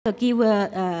To give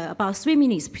about 3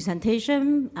 minutes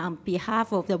presentation on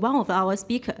behalf of one of our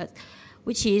speakers,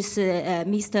 which is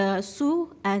Mr.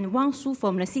 Su and Wang Su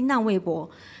from the Xinjiang Weibo,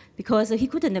 because he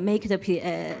couldn't make the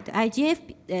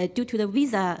IGF due to the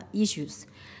visa issues.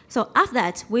 So after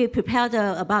that, we prepared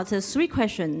about 3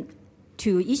 questions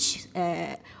to each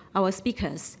our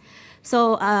speakers.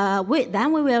 So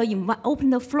then we will open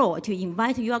the floor to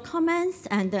invite your comments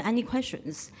and any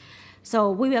questions.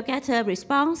 So we will get a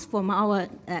response from our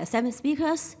 7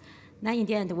 speakers. Then in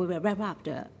the end, we will wrap up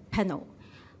the panel.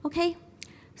 Okay.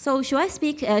 So should I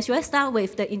start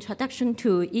with the introduction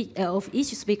to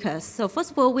each speaker? So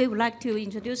first of all, we would like to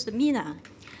introduce Mina.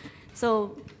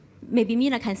 So maybe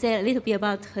Mina can say a little bit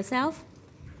about herself.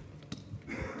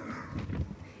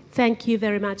 Thank you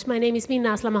very much. My name is Minna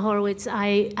Aslama-Horowitz.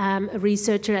 I am a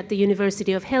researcher at the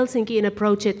University of Helsinki in a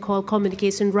project called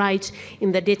Communication Right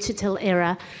in the Digital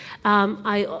Era.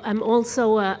 I am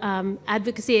also an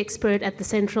advocacy expert at the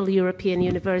Central European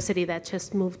University that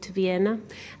just moved to Vienna,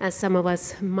 as some of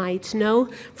us might know,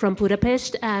 from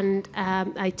Budapest, and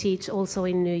I teach also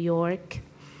in New York.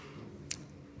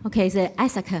 Okay, so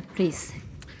Isaac, please.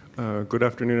 Good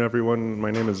afternoon, everyone.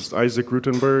 My name is Isaac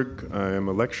Rutenberg. I am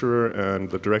a lecturer and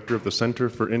the director of the Center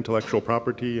for Intellectual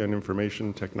Property and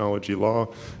Information Technology Law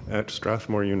at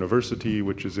Strathmore University,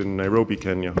 which is in Nairobi,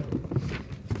 Kenya.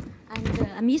 And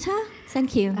Amita,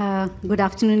 thank you. Good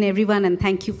afternoon, everyone, and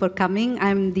thank you for coming.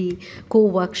 I'm the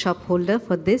co-workshop holder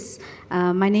for this.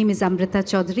 My name is Amrita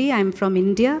Chaudhary. I'm from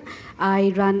India.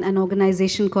 I run an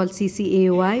organization called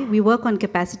CCAOI. We work on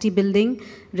capacity building,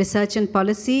 research and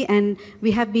policy, and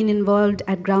we have been involved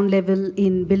at ground level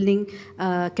in building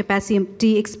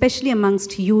capacity, especially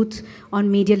amongst youth,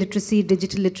 on media literacy,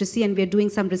 digital literacy, and we're doing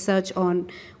some research on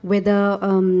whether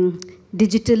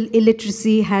digital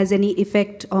illiteracy has any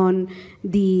effect on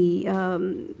the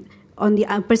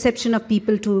perception of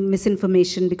people to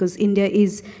misinformation, because India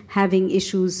is having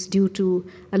issues due to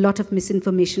a lot of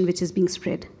misinformation which is being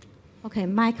spread. Okay,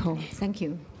 Michael, thank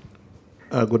you.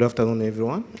 Good afternoon,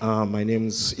 everyone. My name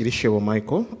is Irishewo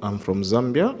Michael. I'm from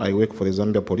Zambia. I work for the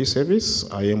Zambia Police Service.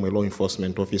 I am a law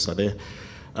enforcement officer there.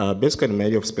 Basically, my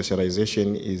area of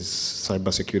specialization is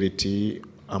cybersecurity.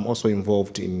 I'm also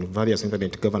involved in various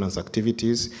internet governance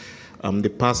activities. The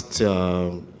past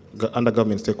under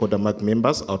government stakeholder MAG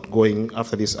members outgoing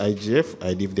after this IGF,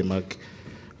 I leave the MAG.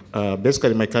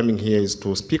 Basically, my coming here is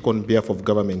to speak on behalf of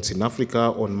governments in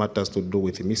Africa on matters to do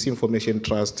with misinformation,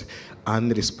 trust,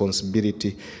 and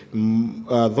responsibility.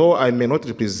 Though I may not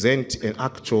represent an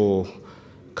actual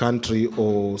country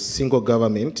or single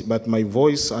government, but my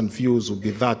voice and views will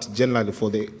be that generally for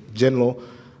the general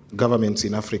governments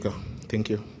in Africa. Thank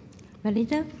you.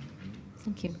 Walida?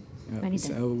 Thank you.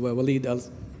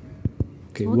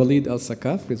 Walid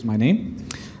Al-Sakaf is my name.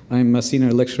 I'm a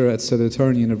senior lecturer at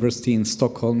Södertörn University in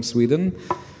Stockholm, Sweden.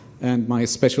 And my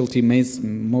specialty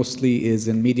mostly is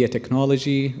in media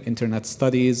technology, internet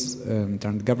studies,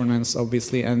 internet governance,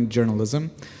 obviously, and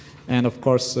journalism. And of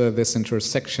course, this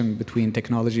intersection between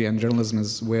technology and journalism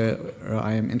is where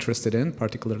I am interested in,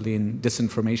 particularly in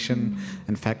disinformation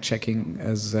and fact-checking,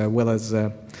 as well as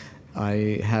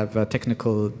I have a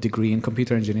technical degree in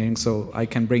computer engineering, so I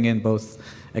can bring in both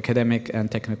academic and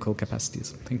technical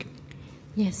capacities. Thank you.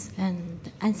 Yes, and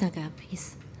Ansgar,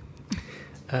 please.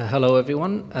 Hello,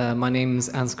 everyone. My name is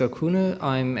Ansgar Kuhne.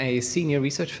 I'm a senior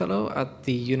research fellow at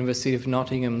the University of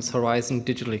Nottingham's Horizon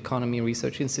Digital Economy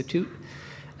Research Institute.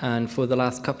 And for the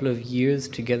last couple of years,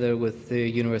 together with the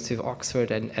University of Oxford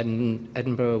and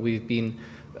Edinburgh, we've been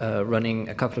running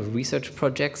a couple of research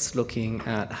projects looking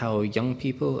at how young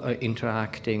people are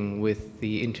interacting with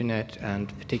the internet,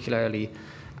 and particularly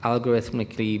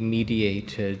algorithmically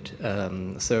mediated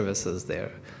services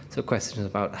there. So questions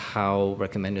about how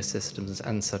recommender systems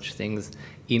and such things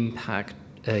impact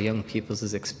young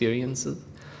people's experiences.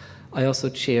 I also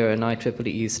chair an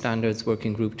IEEE standards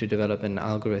working group to develop an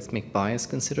algorithmic bias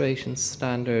considerations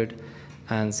standard.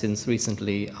 And since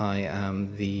recently, I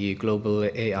am the global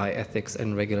AI ethics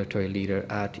and regulatory leader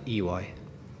at EY.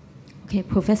 Okay,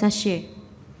 Professor Xie.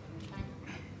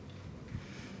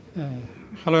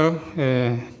 Hello,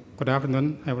 good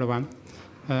afternoon, everyone.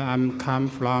 I'm come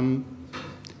from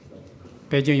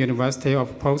Beijing University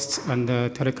of Posts and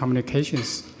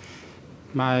Telecommunications.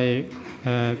 My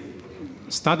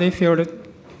study field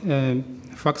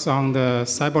focuses on the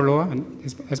cyber law, and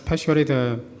especially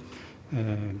the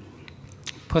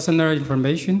personal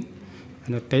information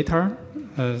and data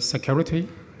security,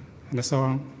 and so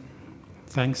on.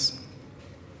 Thanks.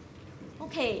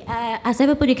 Okay, as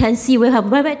everybody can see, we have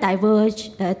very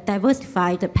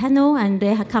diversified panel, and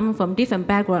they have come from different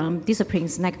background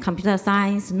disciplines like computer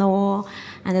science, law,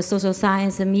 and social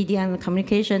science, media and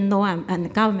communication, law,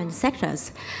 and government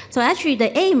sectors. So actually,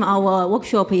 the aim of our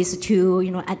workshop is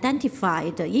to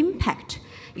identify the impact,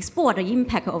 explore the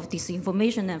impact of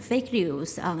disinformation and fake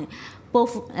news on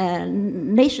both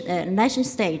nation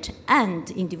state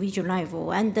and individual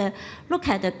level, and look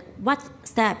at what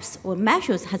steps or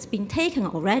measures has been taken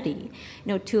already,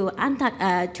 to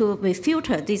refute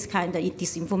this kind of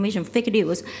disinformation, fake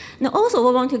news. And also,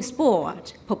 we want to explore,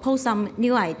 propose some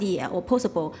new idea or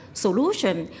possible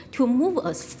solution to move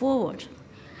us forward.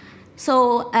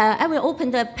 So I will open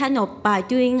the panel by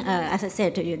doing, as I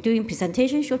said, doing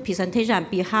short presentation on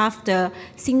behalf of the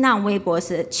Xinnan Weibo's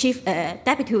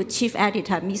Deputy Chief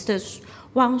Editor, Mr.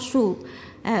 Wang Shu.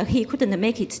 He couldn't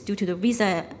make it due to the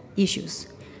visa issues.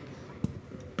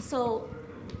 So,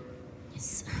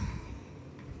 yes.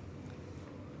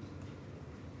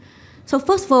 So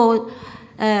first of all,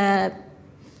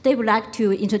 they would like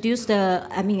to introduce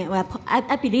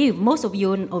I believe most of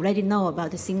you already know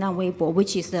about the Xinnan Weibo,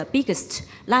 which is the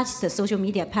largest social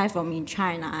media platform in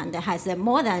China, and has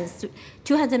more than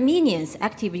 200 million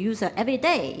active users every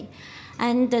day.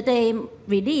 And they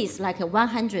release like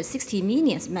 160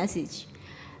 million messages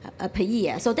per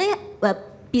year. So they,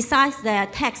 besides their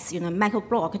text,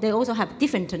 microblog, they also have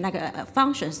different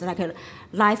functions like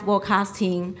live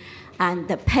broadcasting and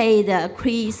the paid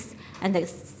quiz and the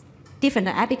different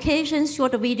applications,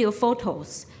 short video,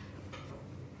 photos.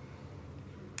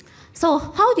 So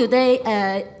how do they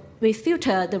refute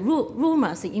the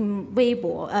rumors in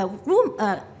Weibo?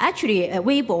 Actually,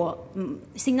 Weibo,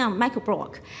 Xinnan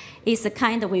microblog, is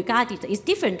kind of regarded, is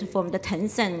different from the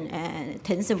Tencent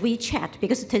WeChat,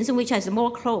 because Tencent WeChat is more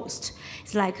closed.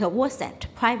 It's like a WhatsApp,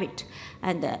 private,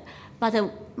 but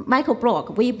the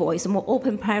microblog, Weibo, is more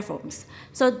open platforms.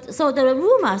 So the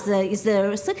rumors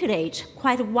circulate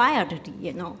quite wildly,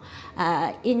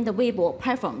 in the Weibo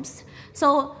platforms.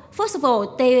 So first of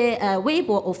all,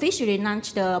 Weibo officially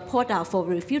launched the portal for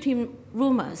refuting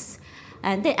rumors,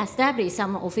 and they established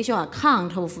some official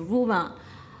account of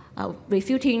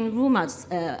refuting rumors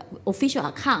official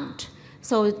account.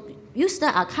 So use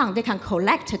the account, they can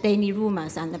collect daily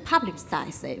rumors and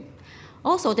publicize them.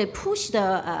 Also, they push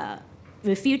the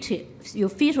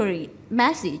refutatory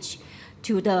message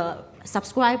to the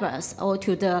subscribers or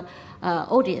to the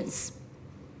audience.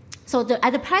 So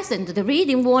at the present, the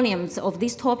reading volumes of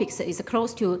these topics is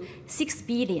close to 6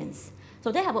 billion.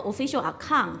 So they have an official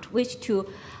account which to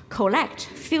collect,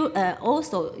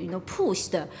 also push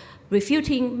the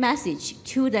refuting message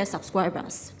to their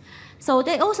subscribers. So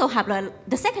they also have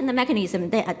the second mechanism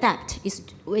they adapt is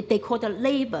what they call the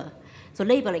label, so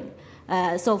labeling.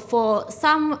 So for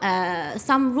some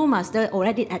rumors they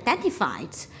already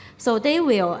identified, so they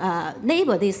will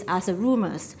label this as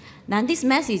rumors. Then this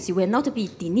message will not be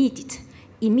deleted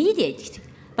immediately,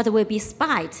 but will be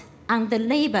spied on the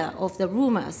label of the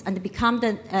rumors and become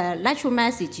the natural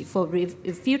message for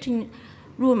refuting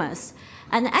rumors.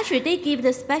 And actually, they give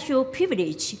the special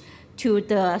privilege to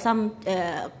some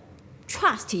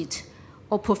trusted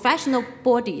or professional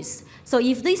bodies. So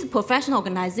if this professional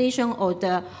organization or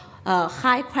the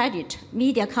high credit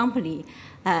media company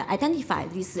identify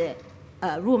these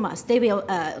rumors, they will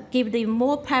give them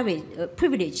more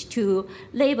privilege to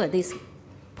label this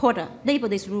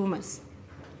rumors.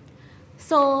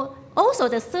 So also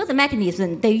the third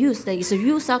mechanism they use is a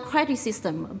user credit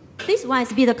system. This one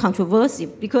is a bit controversial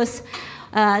because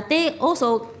they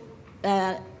also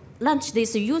launched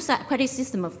this user credit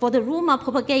system for the rumor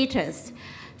propagators.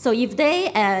 So if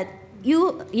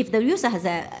if the user has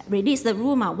released the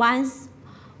rumor once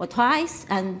or twice,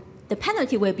 and the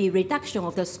penalty will be reduction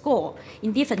of the score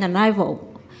in different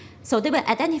level. So they will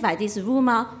identify these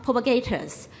rumor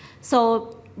propagators.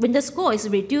 So when the score is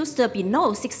reduced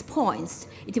below 6 points,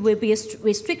 it will be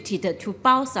restricted to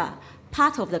browser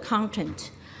part of the content.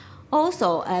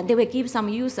 Also, they will give some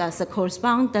users a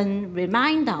corresponding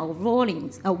reminder of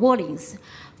warnings.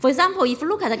 For example, if you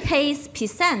look at the case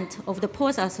percent of the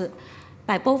process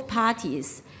by both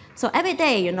parties, so every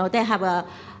day, they have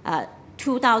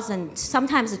 2,000,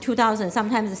 sometimes 2,000,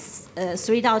 sometimes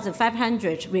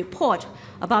 3,500 report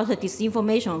about the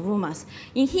disinformation rumors.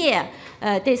 In here,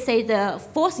 they say the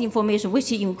false information,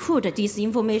 which include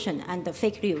disinformation and the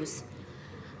fake news.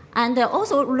 And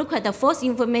also look at the false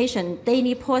information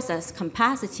daily process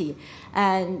capacity,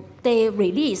 and they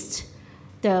released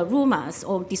the rumors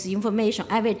or disinformation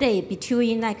every day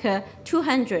between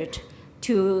 200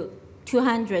 to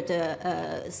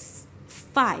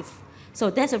 205. So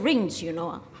that's a range,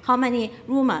 how many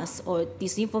rumors or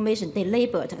disinformation they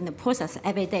labeled and process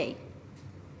every day.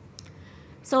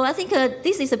 So I think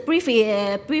this is a brief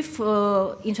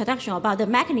introduction about the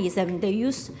mechanism they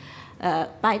use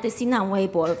by the 新浪微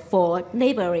博 for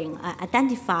labeling,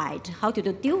 identified how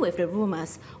to deal with the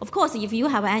rumors. Of course, if you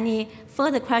have any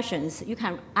further questions, you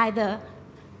can either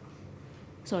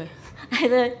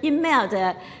email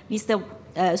Mr.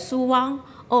 Su Wang,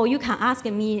 or you can ask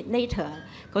me later,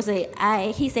 because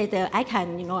he said I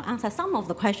can answer some of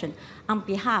the questions on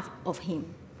behalf of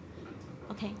him.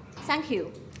 Okay, thank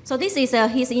you. So this is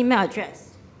his email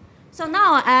address. So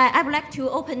now I would like to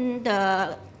open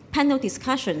the panel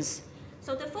discussions.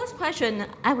 So the first question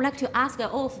I would like to ask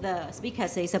all of the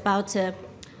speakers is about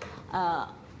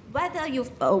whether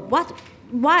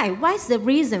why is the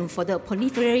reason for the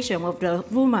proliferation of the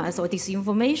rumors or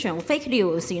disinformation, fake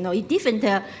news, in different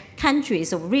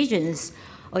countries or regions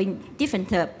or in different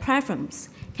platforms?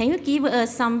 Can you give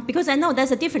us some, because I know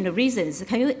there's different reasons,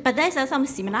 but there's some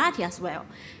similarity as well.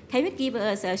 Can you give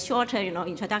us a shorter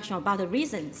introduction about the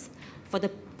reasons for the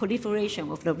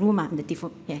proliferation of the rumor and the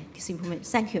disinformation?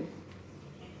 Thank you.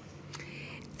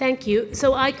 Thank you.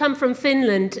 So I come from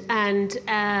Finland, and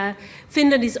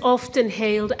Finland is often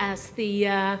hailed as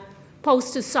the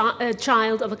poster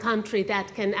child of a country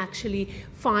that can actually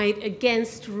fight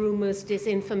against rumors,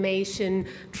 disinformation,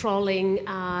 trolling,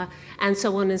 and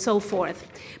so on and so forth.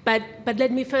 But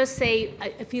let me first say,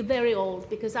 I feel very old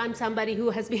because I'm somebody who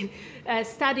has been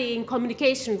studying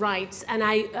communication rights, and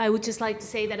I would just like to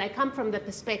say that I come from the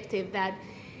perspective that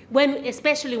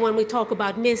especially when we talk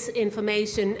about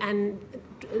misinformation and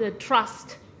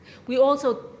trust, we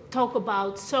also talk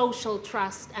about social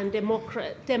trust and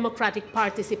democratic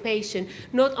participation,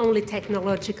 not only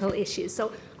technological issues.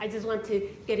 So I just want to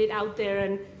get it out there,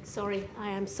 and sorry,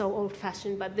 I am so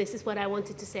old-fashioned, but this is what I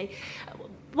wanted to say.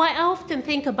 I often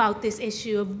think about this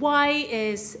issue of why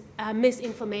is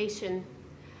misinformation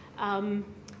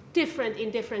different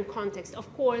in different contexts.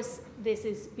 Of course, this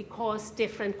is because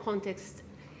different contexts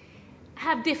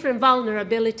have different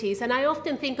vulnerabilities, and I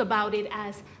often think about it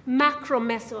as macro,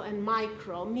 meso, and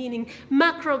micro, meaning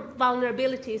macro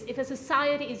vulnerabilities. If a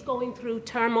society is going through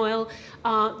turmoil,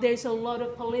 there's a lot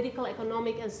of political,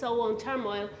 economic, and so on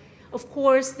turmoil, of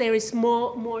course there is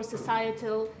more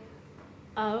societal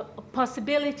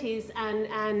possibilities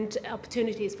and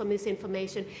opportunities for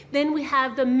misinformation. Then we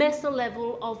have the meso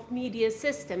level of media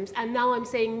systems, and now I'm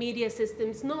saying media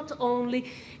systems, not only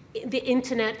the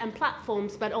internet and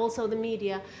platforms, but also the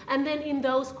media. And then in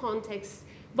those contexts,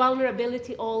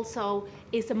 vulnerability also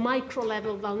is a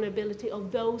micro-level vulnerability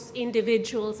of those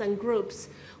individuals and groups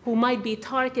who might be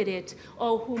targeted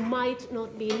or who might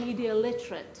not be media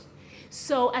literate.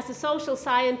 So as a social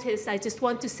scientist, I just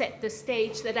want to set the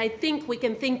stage that I think we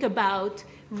can think about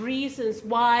reasons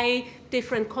why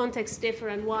different contexts differ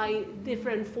and why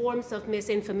different forms of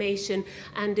misinformation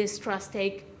and distrust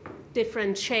take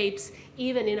different shapes,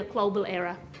 even in a global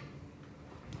era.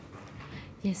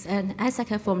 Yes, and Isaac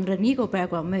from the legal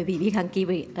background, maybe we can give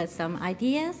some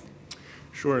ideas.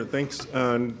 Sure, thanks.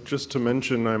 And just to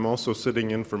mention, I'm also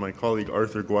sitting in for my colleague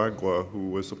Arthur Guagua, who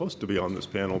was supposed to be on this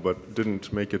panel but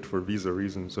didn't make it for visa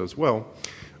reasons as well.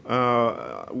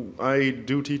 I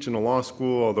do teach in a law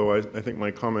school, although I think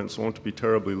my comments won't be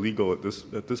terribly legal at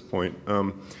this point.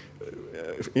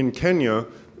 In Kenya,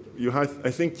 I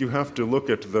think you have to look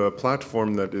at the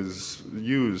platform that is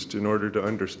used in order to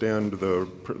understand the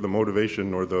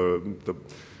motivation or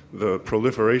the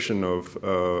proliferation of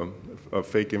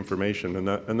fake information,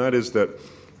 and that is that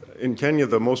in Kenya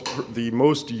the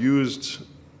most used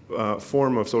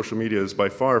form of social media is by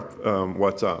far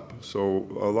WhatsApp. So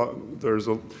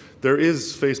there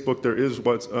is Facebook, there is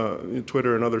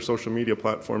Twitter and other social media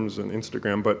platforms and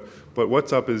Instagram, but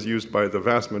WhatsApp is used by the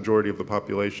vast majority of the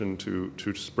population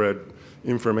to spread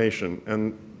information.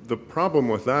 And the problem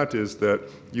with that is that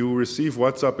you receive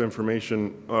WhatsApp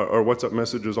information or WhatsApp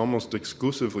messages almost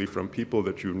exclusively from people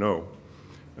that you know.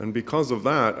 And because of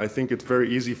that, I think it's very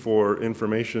easy for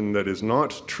information that is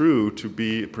not true to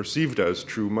be perceived as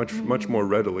true much more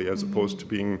readily, as opposed to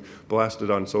being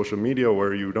blasted on social media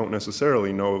where you don't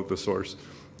necessarily know the source.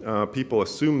 People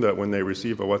assume that when they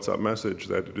receive a WhatsApp message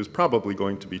that it is probably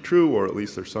going to be true, or at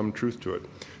least there's some truth to it.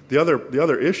 The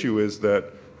other issue is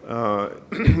that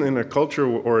in a culture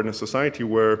or in a society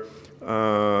where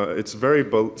it's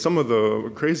some of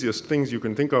the craziest things you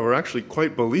can think of are actually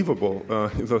quite believable.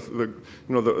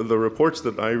 The reports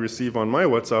that I receive on my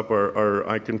WhatsApp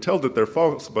I can tell that they're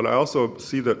false, but I also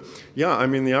see that, yeah, I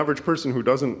mean, the average person who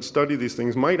doesn't study these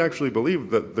things might actually believe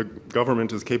that the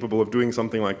government is capable of doing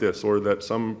something like this, or that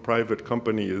some private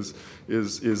company is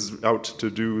out to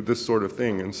do this sort of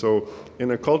thing. And so in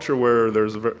a culture where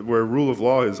rule of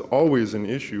law is always an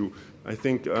issue, I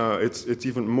think it's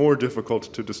even more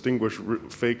difficult to distinguish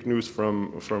fake news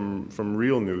from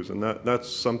real news, and that's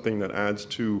something that adds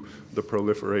to the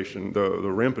proliferation,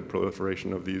 the rampant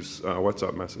proliferation of these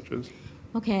WhatsApp messages.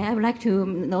 Okay, I would like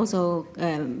to also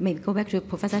maybe go back to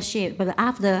Professor Shea, but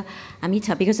after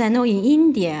Amita, because I know in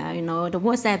India, the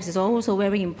WhatsApp is also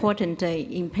very important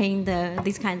in playing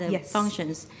these kind of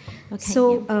functions. Okay.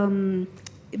 So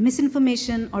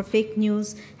misinformation or fake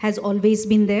news has always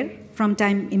been there from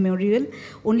time immemorial.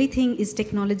 Only thing is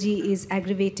technology is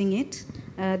aggravating it.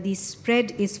 The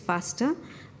spread is faster.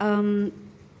 And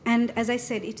as I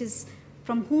said, it is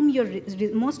from whom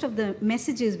most of the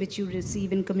messages which you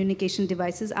receive in communication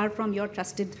devices are from your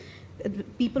trusted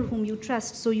people whom you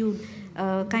trust, so you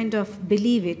kind of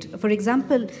believe it. For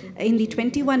example, in the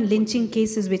 21 lynching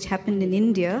cases which happened in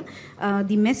India,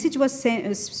 the message was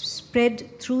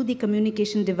spread through the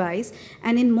communication device,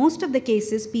 and in most of the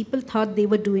cases, people thought they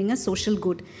were doing a social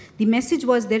good. The message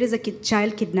was there is a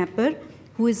child kidnapper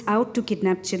who is out to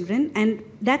kidnap children, and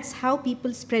that's how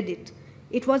people spread it.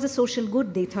 It was a social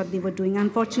good they thought they were doing.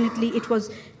 Unfortunately, it was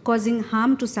causing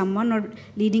harm to someone or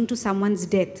leading to someone's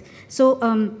death. So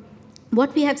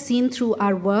what we have seen through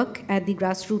our work at the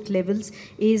grassroots levels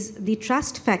is the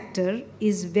trust factor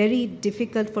is very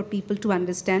difficult for people to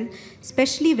understand,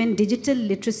 especially when digital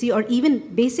literacy or even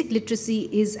basic literacy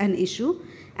is an issue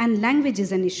and language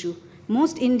is an issue.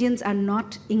 Most Indians are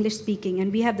not English speaking,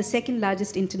 and we have the second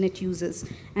largest internet users,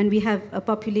 and we have a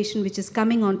population which is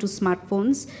coming onto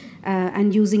smartphones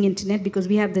and using internet because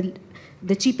we have the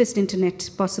cheapest internet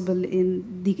possible in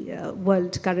the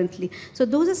world currently. So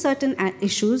those are certain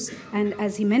issues, and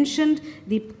as he mentioned,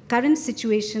 the current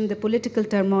situation, the political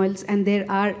turmoils, and there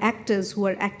are actors who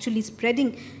are actually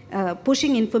spreading,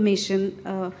 pushing information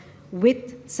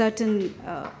with certain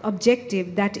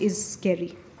objective that is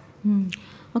scary.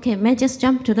 Okay, may I just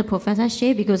jump to the Professor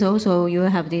Shea, because also you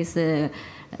have these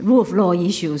rule of law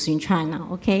issues in China,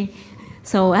 okay?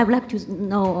 So I would like to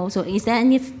know also, is there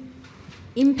any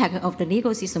impact of the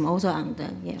legal system also on the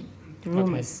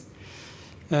rumors?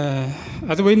 Okay.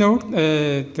 As we know,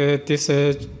 this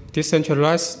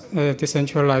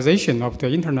decentralization of the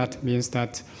internet means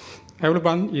that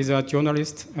everyone is a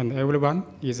journalist and everyone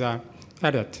is an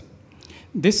editor.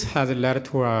 This has led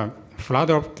to a flood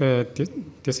of the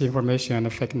disinformation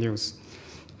and fake news.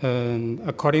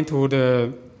 According to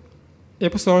the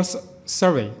Ipsos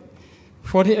survey,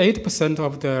 48%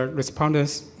 of the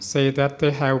respondents say that they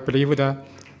have believed a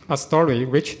story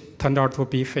which turned out to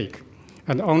be fake.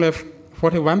 And only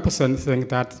 41% think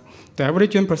that the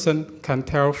average person can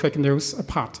tell fake news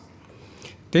apart.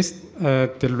 This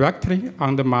directly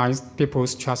undermines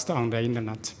people's trust on the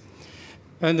internet.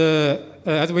 And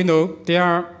as we know, there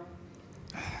are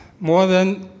more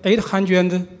than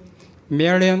 800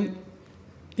 million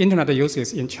internet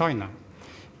users in China.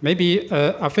 Maybe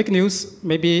a fake news,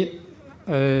 maybe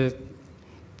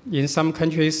in some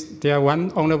countries there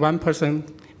only 1%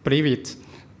 believe it,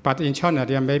 but in China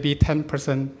there may be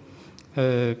 10%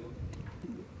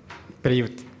 believe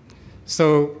it.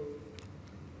 So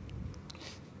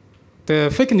the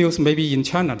fake news maybe in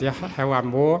China they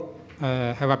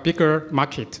have a bigger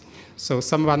market, so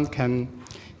someone can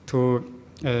to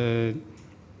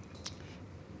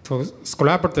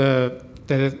scrap the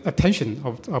attention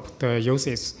of the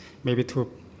users, maybe to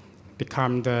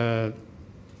become the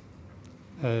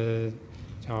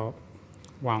叫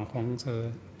网红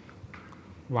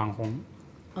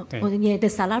the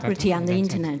celebrity on the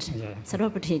internet.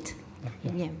 Celebrity.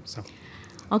 Yeah. So.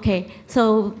 Okay,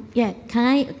 so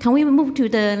can we move to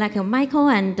the Michael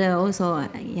and also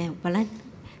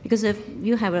because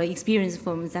you have experience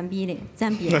from Zambia.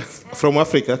 From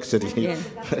Africa, actually. Yeah.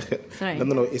 Sorry.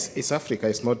 No, it's Africa.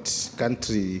 It's not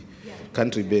country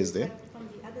based.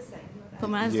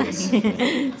 From the other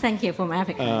side. Thank you, from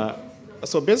Africa.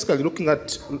 So basically, looking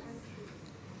at.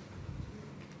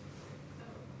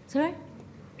 Sorry.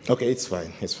 Okay, it's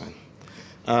fine. It's fine.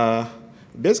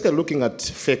 Basically, looking at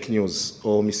fake news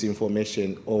or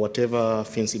misinformation or whatever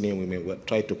fancy name we may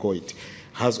try to call it,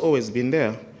 has always been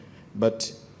there,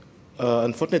 but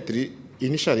unfortunately,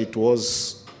 initially it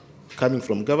was coming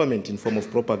from government in form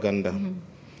of propaganda.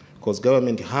 because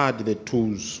government had the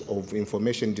tools of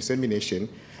information dissemination.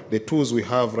 The tools we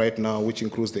have right now, which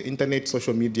includes the internet,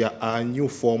 social media, are a new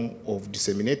form of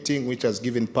disseminating, which has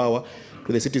given power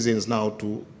to the citizens now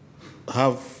to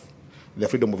have the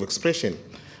freedom of expression.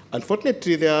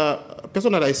 Unfortunately,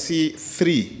 personally, I see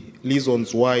 3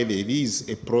 reasons why there is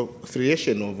a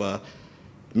proliferation of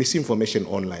misinformation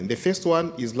online. The first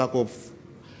one is lack of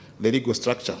the legal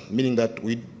structure, meaning that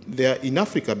in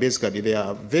Africa, basically, there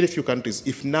are very few countries,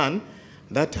 if none,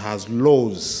 that has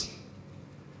laws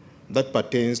that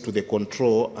pertains to the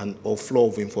control and or flow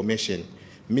of information,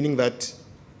 meaning that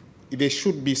there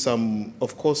should be some,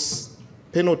 of course,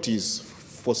 penalties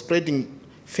for spreading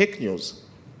fake news.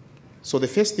 So the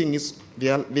first thing is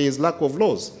there is lack of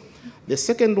laws. The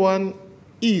second one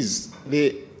is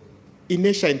the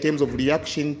inertia in terms of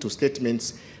reaction to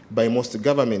statements by most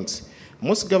governments.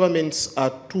 Most governments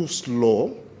are too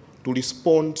slow to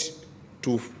respond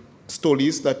to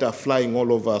stories that are flying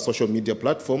all over social media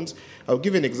platforms. I'll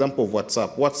give an example of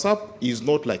WhatsApp. WhatsApp is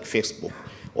not like Facebook.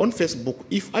 On Facebook,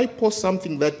 if I post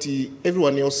something that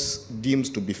everyone else deems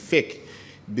to be fake,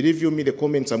 believe you me, the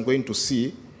comments I'm going to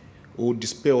see will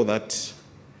dispel that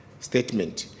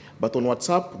statement. But on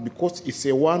WhatsApp, because it's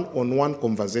a one-on-one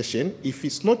conversation, if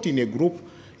it's not in a group,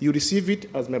 you receive it,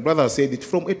 as my brother said, it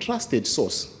from a trusted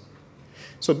source.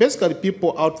 So basically,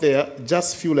 people out there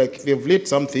just feel like they've read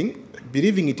something,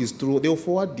 believing it is true, they'll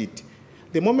forward it.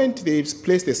 The moment they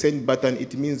place the send button,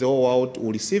 it means the whole world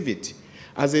will receive it.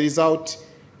 As a result,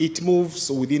 it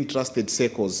moves within trusted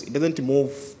circles. It doesn't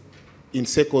move in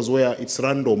circles where it's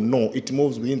random. No, it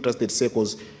moves within trusted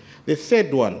circles. The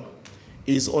third one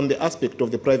is on the aspect of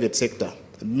the private sector,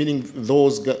 meaning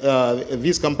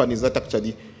these companies that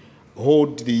actually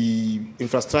hold the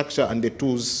infrastructure and the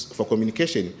tools for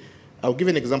communication. I'll give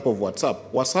an example of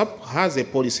WhatsApp. WhatsApp has a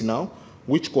policy now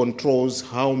which controls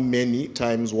how many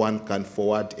times one can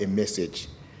forward a message.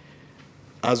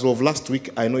 As of last week,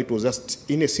 I know it was just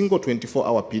in a single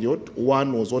 24-hour period,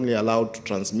 one was only allowed to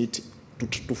transmit,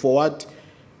 to forward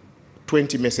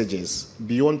 20 messages.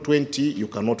 Beyond 20, you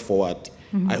cannot forward.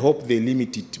 Mm-hmm. I hope they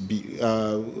limit it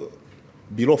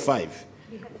below 5.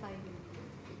 We have 5.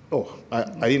 Oh,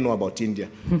 I didn't know about India.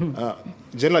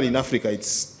 Generally in Africa,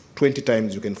 it's 20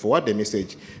 times you can forward a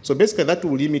message. So basically that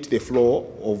will limit the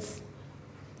flow of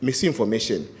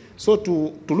misinformation. So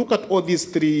to look at all these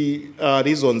 3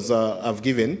 reasons I've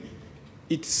given,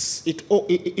 it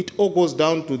all goes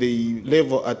down to the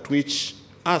level at which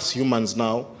us humans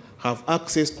now have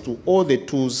access to all the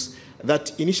tools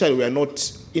that initially were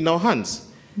not in our hands.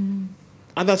 Mm.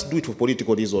 Others do it for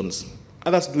political reasons.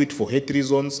 Others do it for hate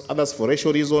reasons, others for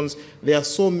racial reasons. There are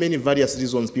so many various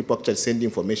reasons people actually send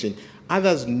information.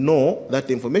 Others know that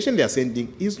the information they are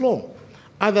sending is wrong.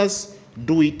 Others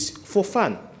do it for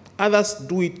fun. Others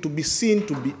do it to be seen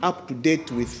to be up to date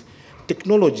with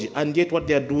technology, and yet what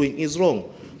they are doing is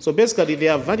wrong. So basically,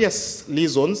 there are various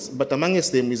reasons, but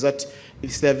amongst them is that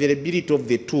it's the availability of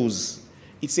the tools.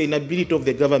 It's the inability of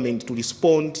the government to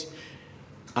respond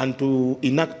and to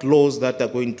enact laws that are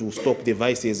going to stop the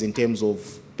vices in terms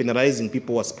of penalizing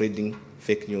people who are spreading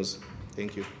fake news.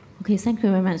 Thank you. Okay, thank you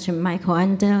very much, Michael.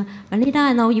 And Anita,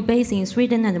 I know you're based in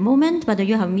Sweden at the moment, but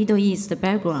you have Middle East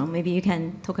background. Maybe you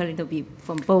can talk a little bit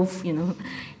from both,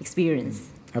 experience.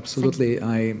 Absolutely.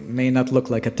 I may not look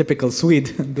like a typical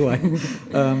Swede, do I?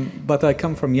 But I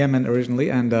come from Yemen originally,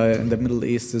 and in the Middle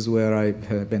East is where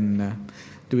I've been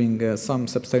doing some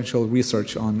substantial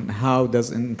research on how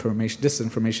does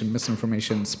disinformation,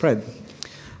 misinformation spread.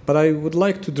 But I would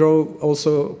like to draw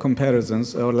also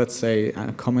comparisons, or let's say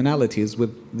commonalities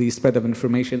with the spread of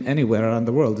information anywhere around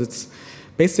the world. It's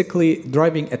basically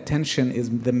driving attention is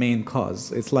the main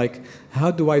cause. It's like,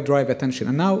 how do I drive attention?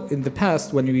 And now in the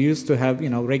past, when you used to have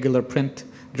regular print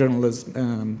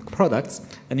journalism products,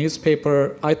 a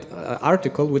newspaper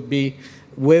article would be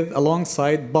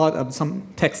alongside some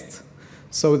text.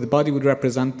 So the body would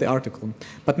represent the article.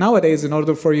 But nowadays, in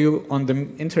order for you on the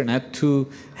internet to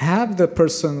have the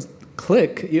person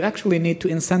click, you actually need to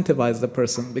incentivize the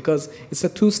person, because it's a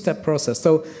 2-step process.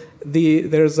 So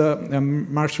there's a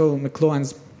Marshall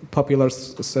McLuhan's popular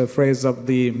phrase of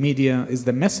the media is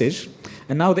the message,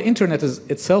 and now the internet is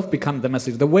itself become the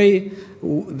message. The way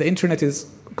the internet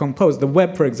is composed, the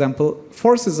web, for example,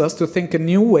 forces us to think in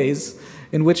new ways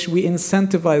in which we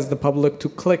incentivize the public to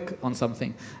click on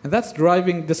something. And that's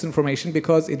driving disinformation,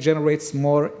 because it generates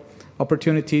more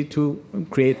opportunity to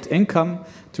create income,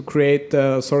 to create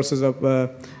sources of,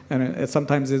 and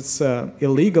sometimes it's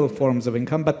illegal forms of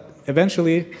income, but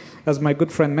eventually, as my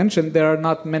good friend mentioned, there are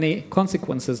not many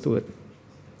consequences to it.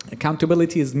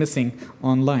 Accountability is missing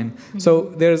online. Mm-hmm. So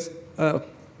there's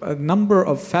a number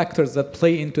of factors that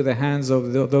play into the hands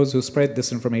of those who spread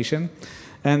disinformation,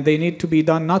 and they need to be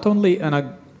done not only in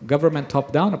a government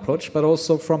top-down approach, but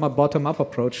also from a bottom-up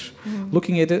approach,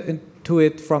 looking at into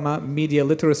it from a media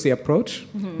literacy approach.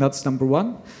 That's number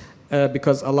one,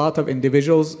 because a lot of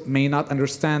individuals may not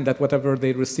understand that whatever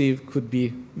they receive could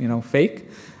be, fake.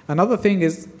 Another thing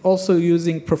is also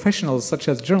using professionals such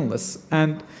as journalists,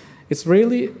 and it's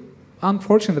really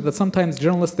unfortunate that sometimes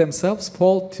journalists themselves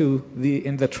fall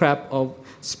in the trap of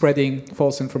spreading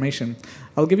false information.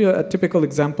 I'll give you a typical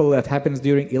example that happens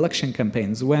during election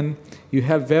campaigns when you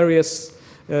have various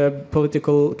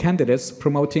political candidates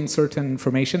promoting certain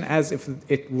information as if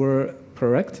it were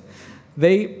correct.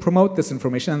 They promote this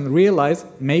information and realize,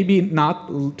 maybe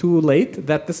not too late,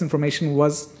 that this information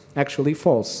was actually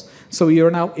false. So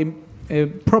you're now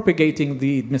propagating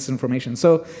the misinformation.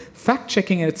 So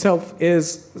fact-checking in itself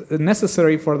is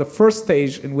necessary for the first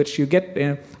stage in which you get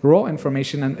raw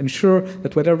information and ensure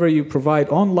that whatever you provide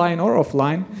online or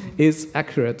offline is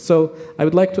accurate. So I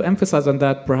would like to emphasize on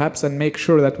that perhaps and make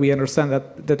sure that we understand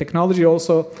that the technology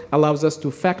also allows us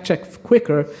to fact-check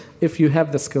quicker if you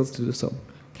have the skills to do so.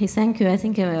 Okay, thank you. I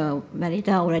think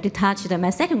Melita already touched on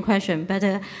my second question, but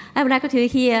I would like to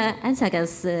hear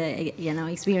Ansaga's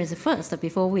experience first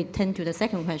before we turn to the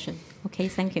second question. Okay,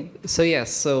 thank you. So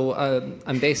yes,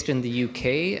 I'm based in the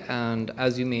UK, and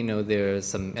as you may know, there are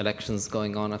some elections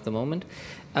going on at the moment,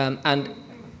 and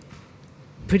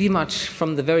pretty much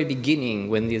from the very beginning,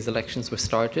 when these elections were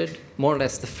started, more or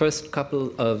less the first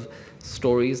couple of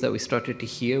stories that we started to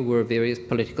hear were various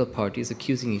political parties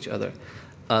accusing each other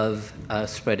of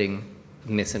spreading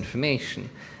misinformation.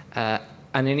 And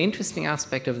an interesting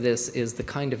aspect of this is the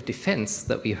kind of defense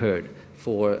that we heard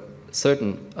for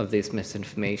certain of this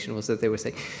misinformation was that they were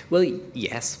saying, well,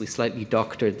 yes, we slightly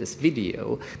doctored this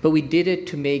video, but we did it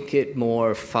to make it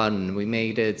more fun. We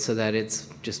made it so that it's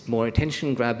just more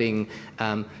attention-grabbing,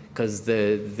 because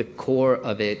the core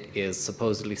of it is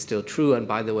supposedly still true. And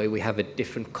by the way, we have a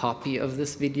different copy of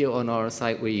this video on our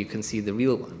site where you can see the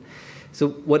real one. So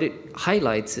what it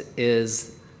highlights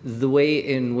is the way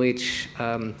in which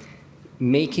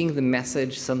making the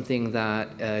message something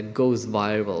that goes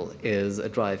viral is a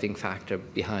driving factor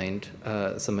behind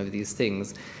some of these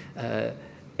things. An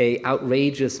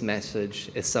outrageous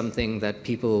message is something that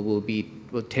people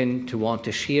will tend to want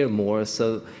to share more,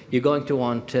 so you're going to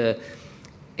want to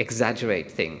exaggerate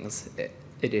things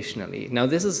additionally. Now,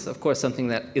 this is, of course, something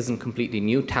that isn't completely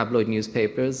new. Tabloid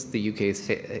newspapers, the UK is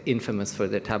infamous for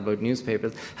their tabloid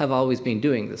newspapers, have always been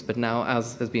doing this. But now,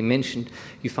 as has been mentioned,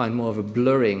 you find more of a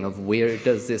blurring of where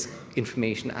does this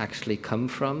information actually come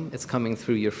from. It's coming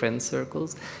through your friend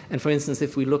circles. And for instance,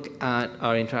 if we look at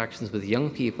our interactions with young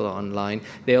people online,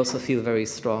 they also feel very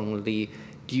strongly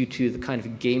due to the kind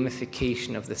of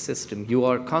gamification of the system. You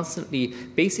are constantly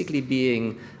basically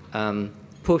being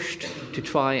pushed to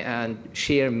try and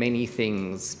share many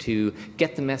things, to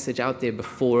get the message out there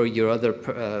before your other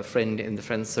friend in the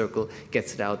friend circle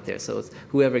gets it out there. So it's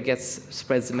whoever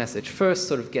spreads the message first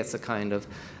sort of gets a kind of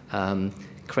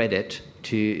credit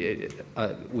to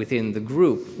within the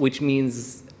group, which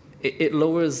means it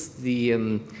lowers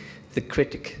the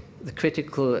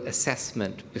critical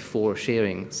assessment before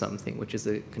sharing something, which is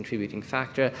a contributing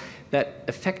factor that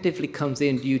effectively comes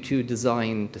in due to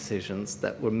design decisions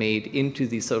that were made into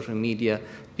the social media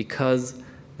because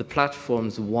the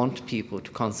platforms want people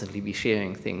to constantly be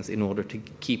sharing things in order to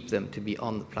keep them to be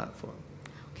on the platform.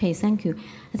 Okay, thank you.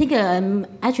 I think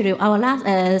actually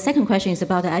our second question is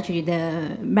about actually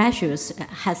the measures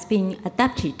has been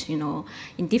adapted,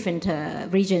 in different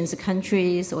regions,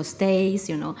 countries, or states,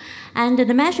 and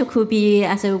the measure could be,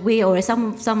 as we or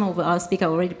some of our speakers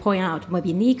already point out,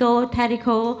 maybe legal,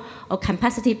 technical, or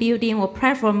capacity building, or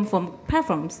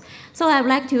platforms. So I would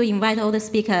like to invite all the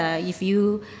speakers, if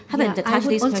you haven't touched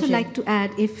this question. I would also like to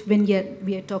add, if when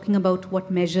we are talking about what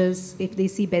measures, if they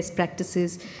see best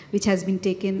practices which has been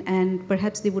taken, and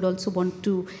perhaps they would also want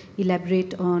to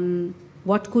elaborate on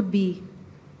what could be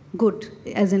good,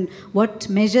 as in what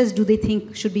measures do they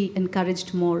think should be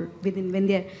encouraged more when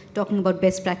they're talking about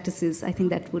best practices. I think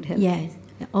that would help. Yes.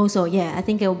 Also, I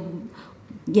think,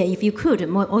 if you could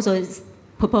also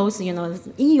propose, in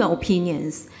your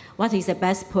opinions, what is the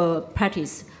best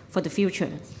practice for the future?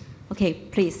 Okay,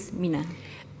 please, Mina.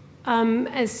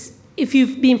 If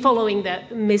you've been following the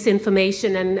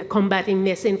misinformation and combating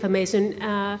misinformation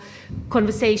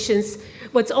conversations,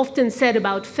 what's often said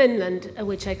about Finland,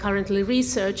 which I currently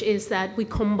research, is that we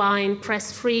combine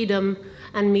press freedom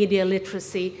and media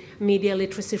literacy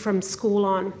from school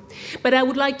on. But I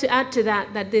would like to add to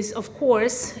that this, of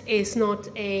course, is not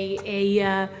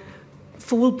a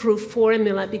foolproof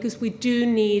formula, because we do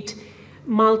need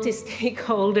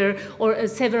multi-stakeholder or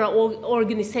several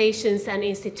organizations and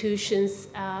institutions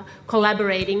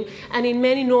collaborating. And in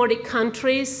many Nordic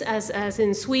countries, as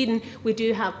in Sweden, we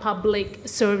do have public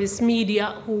service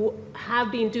media who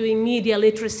have been doing media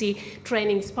literacy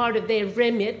training as part of their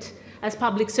remit as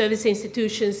public service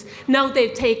institutions. Now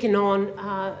they've taken on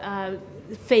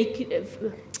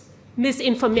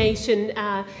misinformation,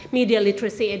 media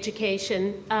literacy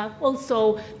education,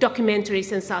 also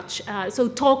documentaries and such, so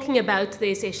talking about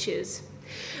these issues.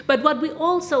 But what we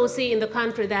also see in the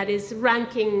country that is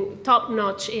ranking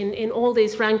top-notch in all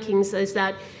these rankings is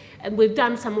that we've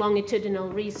done some longitudinal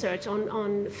research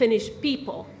on Finnish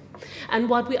people. And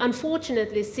what we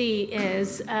unfortunately see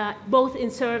is, both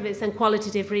in service and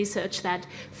qualitative research, that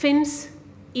Finns,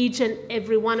 each and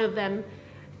every one of them,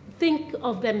 think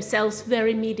of themselves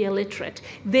very media literate.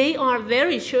 They are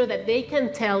very sure that they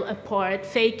can tell apart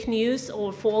fake news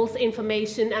or false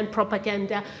information and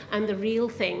propaganda and the real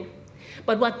thing.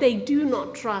 But what they do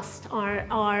not trust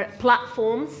are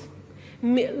platforms,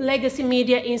 legacy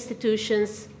media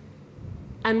institutions,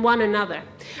 and one another.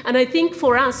 And I think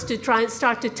for us to try and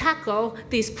start to tackle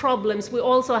these problems, we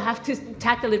also have to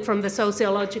tackle it from the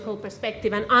sociological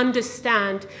perspective and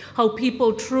understand how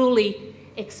people truly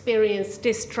experience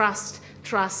distrust,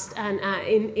 trust, and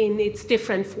in its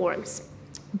different forms.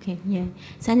 Okay, yeah.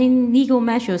 So any legal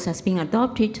measures has been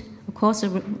adopted across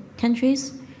the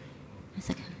countries?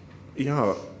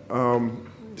 Yeah.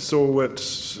 So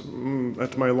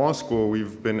at my law school,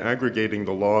 we've been aggregating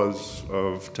the laws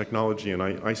of technology and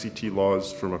ICT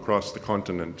laws from across the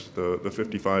continent, the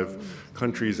 55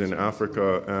 countries in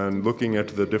Africa, and looking at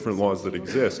the different laws that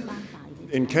exist.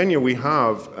 In Kenya, we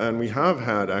have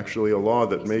had actually a law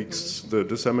that makes the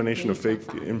dissemination of fake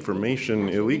information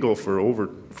illegal for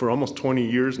almost 20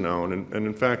 years now. And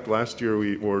in fact, last year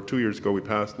or 2 years ago, we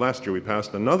passed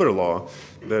another law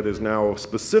that is now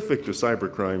specific to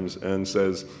cybercrimes and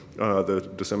says the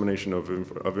dissemination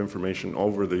of information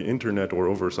over the internet or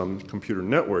over some computer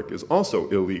network is also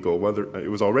illegal. Whether it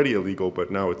was already illegal,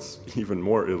 but now it's even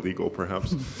more illegal,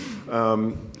 perhaps.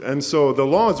 And so the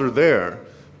laws are there.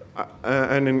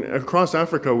 And across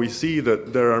Africa, we see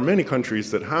that there are many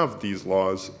countries that have these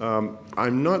laws.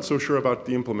 I'm not so sure about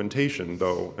the implementation,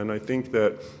 though, and I think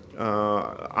that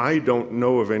I don't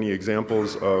know of any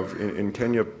examples of, in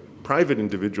Kenya, private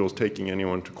individuals taking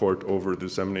anyone to court over the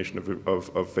dissemination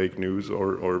of fake news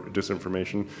or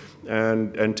disinformation.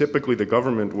 And typically the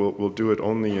government will do it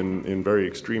only in very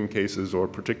extreme cases, or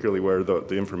particularly where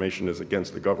the information is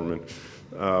against the government.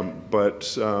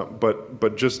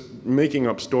 But just making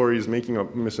up stories, making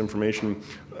up misinformation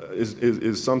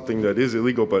is something that is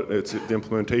illegal, but the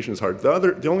implementation is hard.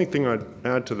 The only thing I'd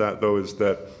add to that, though, is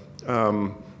that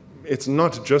it's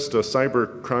not just a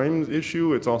cyber crime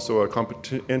issue, it's also an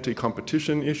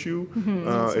anti-competition issue.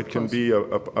 Yes, it can be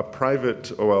a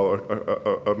private,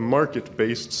 a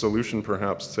market-based solution,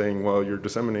 perhaps, saying, well, your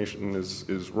dissemination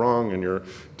is wrong and you're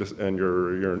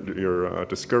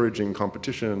discouraging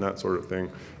competition and that sort of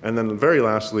thing. And then very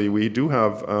lastly, we do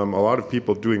have a lot of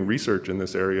people doing research in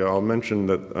this area. I'll mention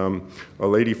that a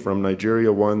lady from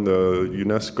Nigeria won the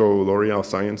UNESCO L'Oreal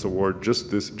Science Award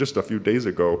just a few days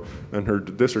ago, and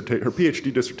her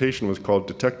PhD dissertation was called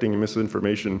Detecting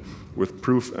Misinformation with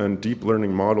Proof and Deep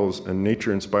Learning Models and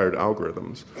Nature-Inspired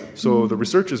Algorithms. So the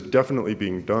research is definitely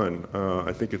being done.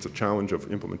 I think it's a challenge of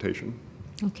implementation.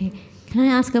 Okay. Can I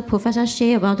ask Professor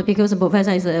Shea about, because the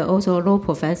professor is also a law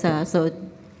professor, so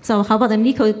how about the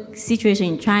legal situation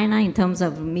in China in terms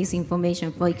of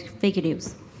misinformation, fake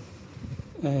news?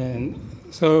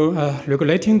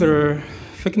 Regulating the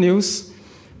fake news,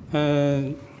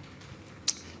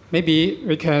 maybe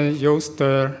we can use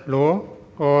the law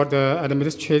or the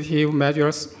administrative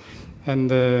measures and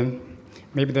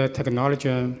maybe the technology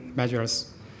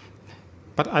measures.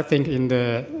 But I think in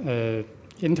the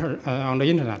on the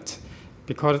internet,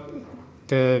 because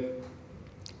the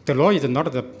law is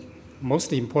not the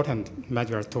most important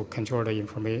measure to control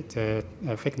the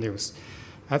fake news.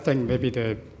 I think maybe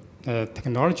the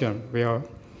technology will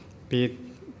be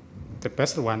the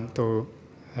best one to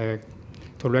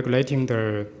regulating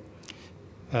the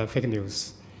fake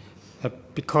news,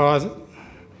 because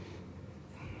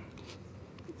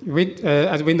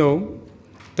as we know,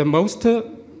 the most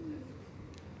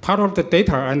part of the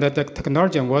data and the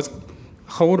technology was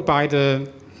held by the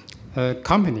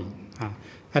company,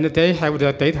 and they have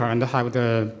the data and have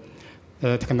the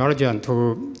technology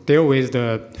to deal with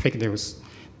the fake news.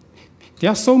 There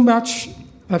are so much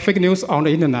fake news on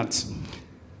the internet.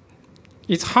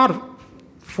 It's hard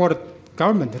for the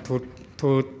government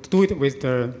to do it with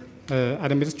the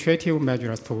administrative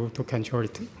measures to control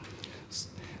it.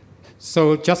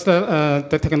 So just the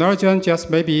technology,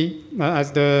 just maybe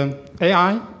as the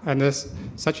AI and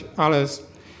such others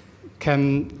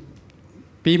can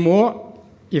be more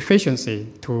efficiency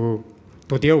to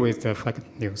deal with the fake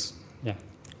news. Yeah.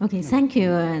 Okay, thank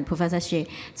you, Professor Xie.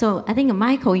 So I think,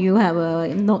 Michael, you have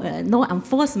no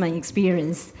enforcement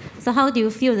experience. So how do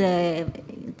you feel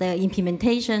the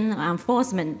implementation,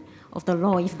 enforcement of the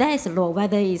law, if there is a law,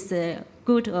 whether it's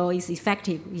good or it's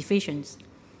effective, efficient?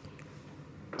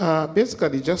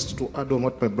 Basically, just to add on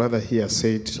what my brother here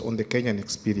said on the Kenyan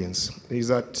experience, is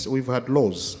that we've had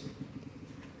laws.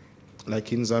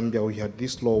 Like in Zambia, we had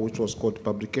this law which was called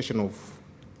publication of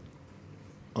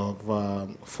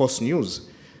false news,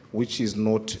 which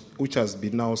has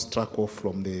been now struck off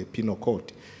from the penal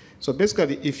code. So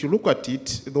basically, if you look at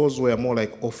it, those were more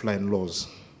like offline laws,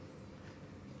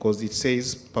 because it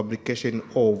says publication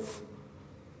of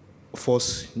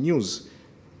false news.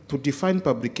 To define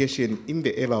publication in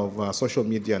the era of social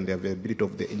media and the availability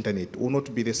of the internet will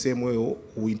not be the same way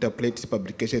we interpret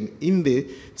publication, in the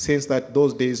sense that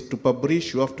those days to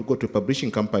publish, you have to go to a publishing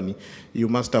company. You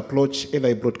must approach either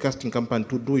a broadcasting company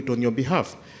to do it on your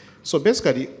behalf. So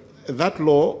basically, that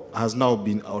law has now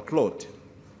been outlawed.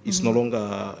 It's no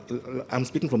longer, I'm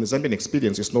speaking from the Zambian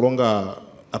experience, it's no longer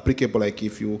applicable. Like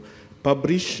if you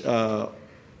publish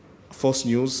false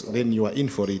news, then you are in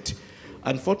for it.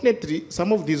 Unfortunately,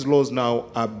 some of these laws now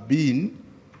are being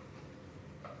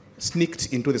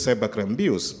sneaked into the cybercrime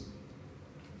bills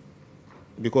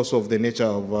because of the nature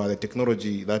of the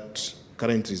technology that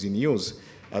currently is in use,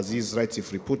 as these rights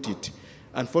if we put it.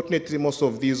 Unfortunately, most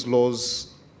of these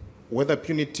laws, whether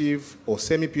punitive or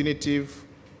semi-punitive,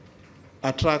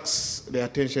 attracts the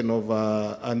attention of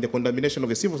and the condemnation of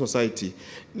the civil society.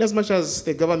 In as much as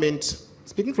the government,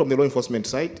 speaking from the law enforcement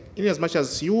side, in as much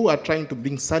as you are trying to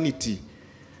bring sanity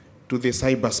to the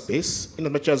cyberspace, in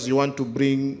as much as you want to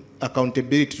bring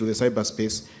accountability to the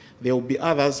cyberspace, there will be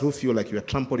others who feel like you are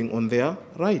trampling on their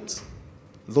rights.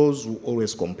 Those who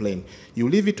always complain. You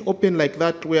leave it open like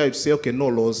that, where you say, okay, no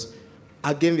laws,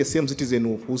 again, the same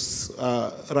citizen whose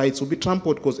rights will be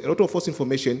trampled because a lot of false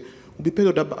information will be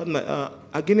peddled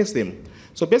against them.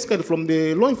 So basically, from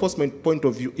the law enforcement point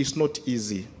of view, it's not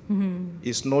easy.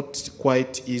 It's not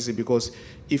quite easy, because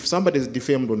if somebody is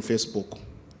defamed on Facebook,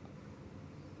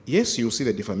 yes, you see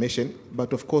the defamation,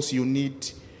 but of course you need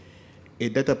a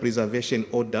data preservation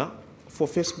order for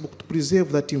Facebook to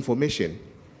preserve that information,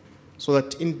 so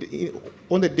that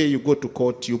on the day you go to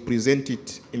court, you present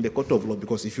it in the court of law.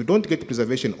 Because if you don't get the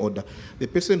preservation order, the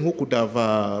person who could have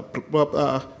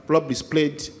probably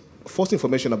displayed false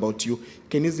information about you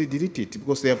can easily delete it,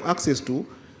 because they have access to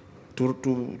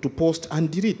post and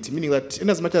delete, meaning that in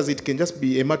as much as it can just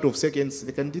be a matter of seconds,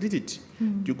 they can delete it.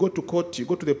 You go to court, you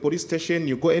go to the police station,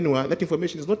 you go anywhere, that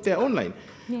information is not there online.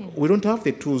 Yeah. We don't have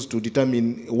the tools to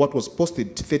determine what was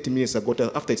posted 30 minutes ago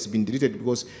after it's been deleted,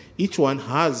 because each one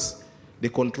has the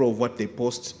control of what they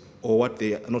post or what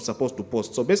they are not supposed to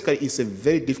post. So basically, it's a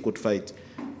very difficult fight.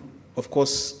 Of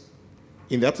course,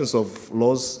 in the absence of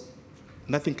laws,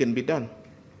 nothing can be done.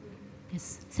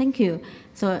 Yes, thank you.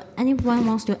 So anyone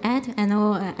wants to add? I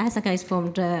know Asaka is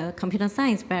from the computer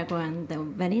science background.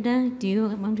 Vanida, do you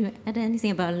want to add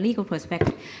anything about legal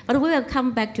perspective? But we will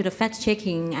come back to the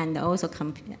fact-checking and also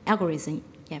algorithm.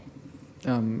 Yeah.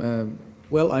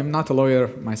 Well, I'm not a lawyer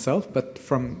myself, but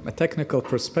from a technical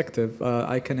perspective,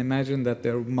 I can imagine that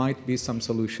there might be some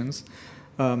solutions.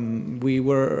 We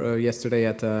were yesterday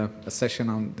at a session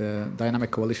on the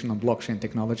Dynamic Coalition on Blockchain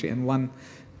Technology, and one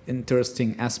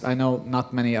interesting aspect, I know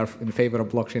not many are in favor of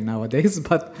blockchain nowadays,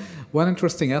 but one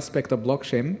interesting aspect of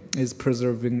blockchain is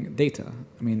preserving data.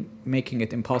 I mean, making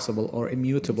it impossible or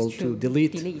immutable to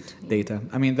delete data.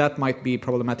 I mean, that might be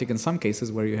problematic in some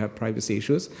cases where you have privacy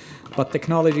issues, but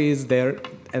technology is there,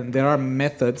 and there are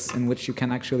methods in which you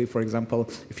can actually, for example,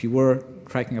 if you were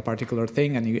tracking a particular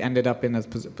thing and you ended up in a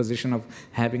position of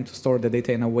having to store the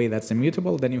data in a way that's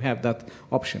immutable, then you have that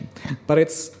option. But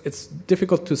it's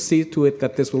difficult to see to it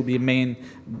that this will be main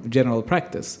general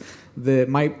practice.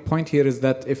 My point here is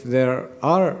that if there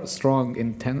are strong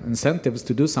incentives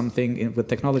to do something with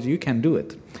technology, you can do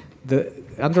it. The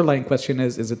underlying question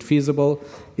is it feasible?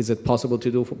 Is it possible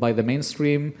to do by the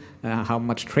mainstream? How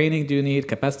much training do you need?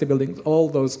 Capacity building? All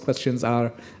those questions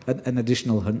are an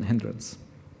additional hindrance.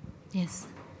 Yes.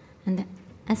 And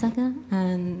Asaka,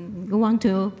 you want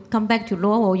to come back to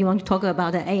law, or you want to talk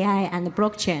about the AI and the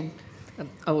blockchain?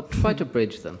 I will try to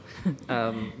bridge them.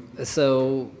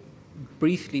 So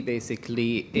briefly,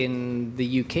 basically, in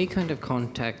the UK kind of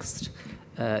context,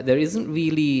 there isn't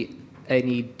really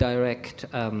any direct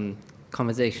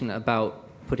conversation about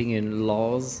putting in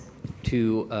laws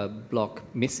to block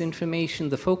misinformation.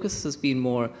 The focus has been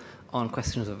more on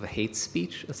questions of hate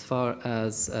speech as far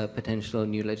as potential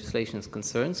new legislation is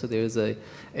concerned. So there is a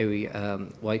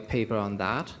white paper on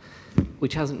that,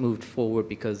 which hasn't moved forward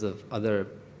because of other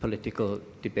political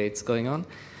debates going on.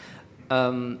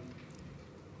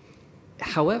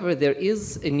 However, there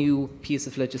is a new piece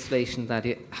of legislation that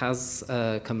it has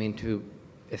come into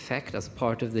effect as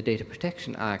part of the Data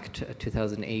Protection Act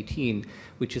 2018,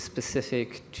 which is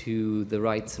specific to the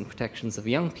rights and protections of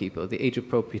young people, the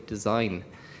age-appropriate design.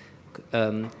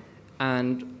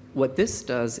 And what this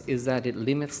does is that it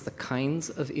limits the kinds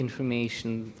of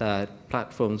information that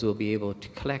platforms will be able to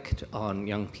collect on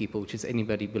young people, which is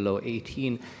anybody below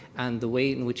 18, and the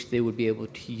way in which they would be able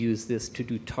to use this to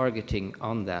do targeting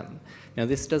on them. Now,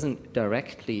 this doesn't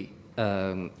directly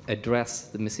address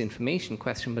the misinformation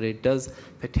question, but it does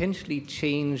potentially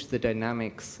change the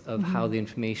dynamics of how the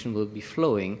information will be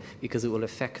flowing, because it will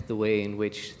affect the way in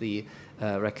which the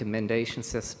recommendation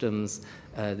systems,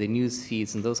 the news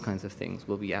feeds, and those kinds of things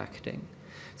will be acting.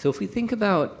 So if we think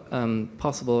about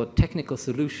possible technical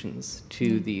solutions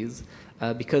to these,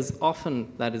 because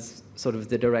often that is sort of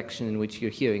the direction in which you're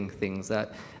hearing things,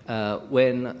 that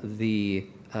when the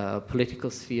political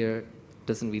sphere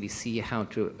doesn't really see how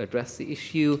to address the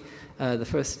issue, the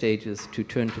first stage is to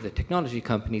turn to the technology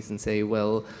companies and say,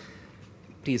 well,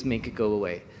 please make it go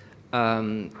away.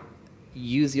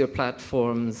 Use your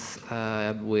platforms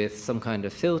with some kind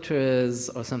of filters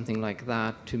or something like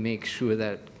that to make sure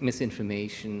that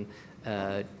misinformation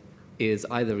is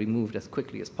either removed as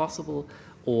quickly as possible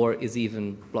or is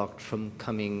even blocked from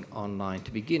coming online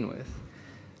to begin with.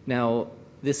 Now,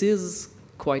 this is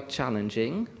quite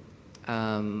challenging.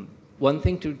 One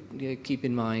thing to keep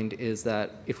in mind is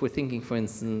that if we're thinking, for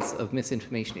instance, of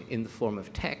misinformation in the form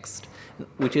of text,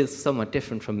 which is somewhat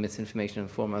different from misinformation in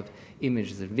the form of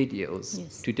images and videos,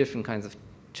 yes, two different kinds of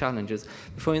challenges.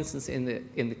 For instance, in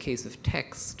the case of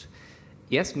text,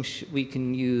 yes, we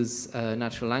can use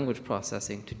natural language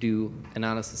processing to do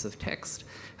analysis of text.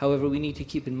 However, we need to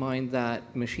keep in mind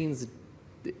that machines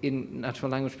in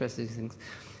natural language processing,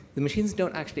 the machines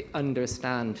don't actually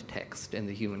understand text in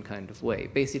the human kind of way.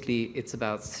 Basically, it's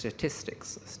about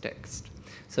statistics of text.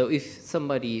 So if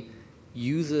somebody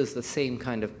uses the same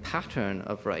kind of pattern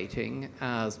of writing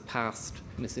as past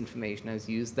misinformation has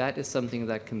used, that is something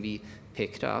that can be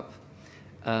picked up.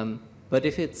 But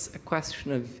if it's a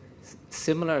question of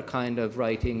similar kind of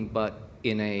writing, but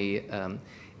in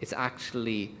it's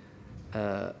actually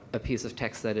a piece of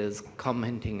text that is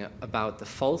commenting about the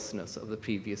falseness of the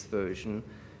previous version,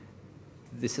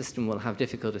 the system will have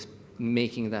difficulties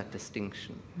making that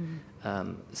distinction.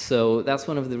 So that's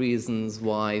one of the reasons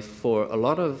why for a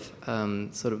lot of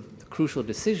sort of crucial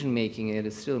decision making, it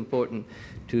is still important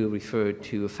to refer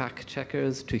to fact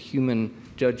checkers, to human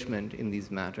judgment in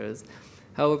these matters.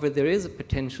 However, there is a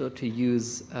potential to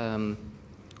use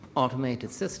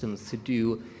automated systems to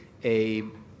do a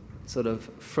sort of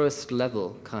first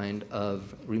level kind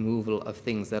of removal of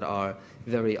things that are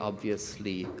very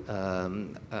obviously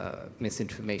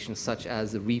misinformation, such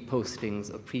as the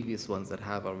repostings of previous ones that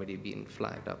have already been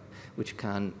flagged up, which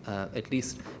can at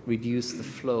least reduce the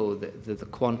flow, the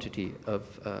quantity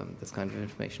of this kind of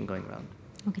information going around.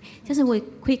 Okay, just a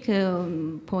quick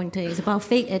point is about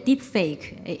deep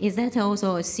fake. Is that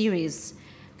also a serious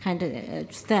kind of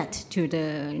threat to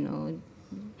the,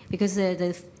 because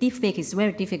the deep fake is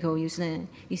very difficult using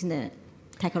the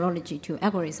technology to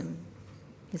algorithm.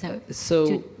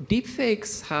 So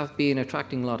deepfakes have been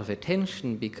attracting a lot of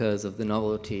attention because of the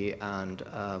novelty and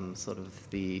sort of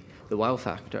the wow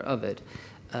factor of it.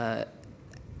 At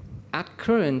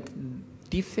current,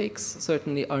 deepfakes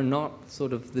certainly are not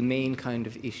sort of the main kind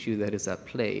of issue that is at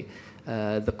play.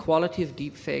 The quality of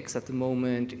deepfakes at the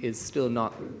moment is still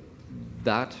not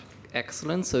that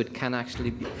excellent, so it can actually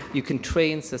be, you can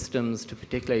train systems to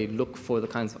particularly look for the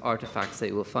kinds of artifacts that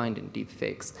you will find in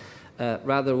deepfakes.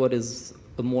 Rather, what is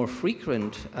a more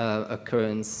frequent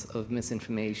occurrence of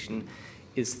misinformation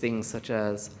is things such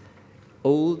as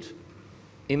old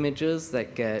images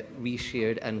that get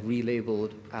reshared and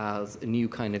relabeled as a new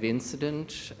kind of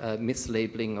incident,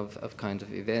 mislabeling of kinds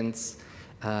of events,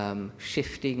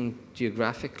 shifting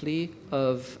geographically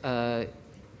of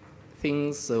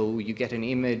things. So you get an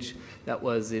image that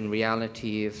was in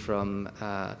reality from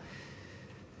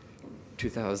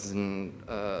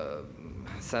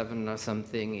 2007 or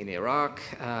something in Iraq,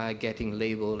 getting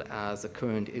labeled as a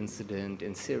current incident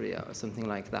in Syria or something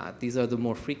like that. These are the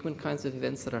more frequent kinds of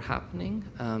events that are happening,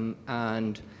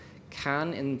 and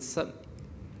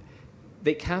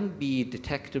they can be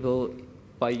detectable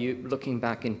by you looking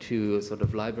back into sort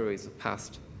of libraries of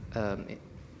past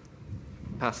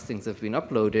past things have been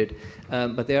uploaded,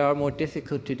 but they are more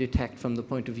difficult to detect from the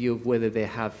point of view of whether they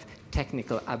have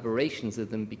technical aberrations of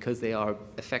them, because they are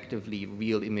effectively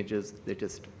real images. They're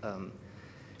just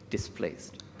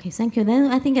displaced. Okay, thank you. Then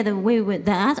I think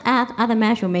the other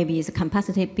measure maybe is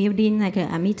capacity building, like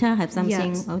Amita have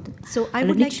something. Yes. So I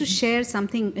would like to share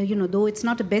something, though it's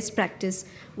not a best practice.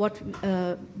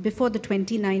 Before the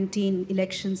 2019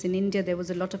 elections in India, there was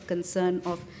a lot of concern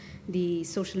of the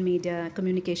social media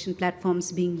communication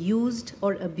platforms being used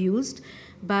or abused.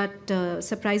 But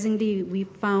surprisingly, we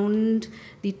found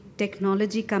the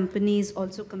technology companies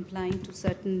also complying to a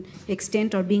certain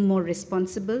extent or being more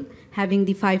responsible, having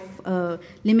the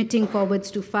limiting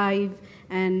forwards to 5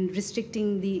 and restricting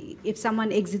if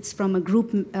someone exits from a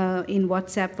group in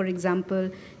WhatsApp, for example,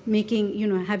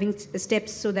 having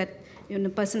steps so that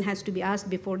the person has to be asked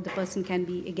before the person can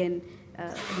be again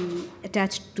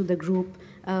attached to the group.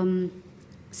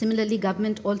 Similarly,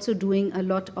 government also doing a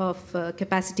lot of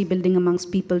capacity building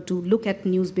amongst people to look at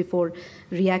news before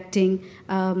reacting.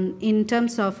 In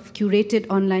terms of curated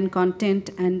online content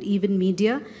and even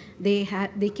media, they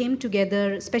came together,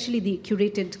 especially the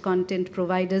curated content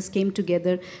providers came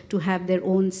together to have their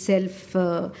own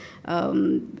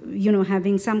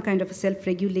having some kind of a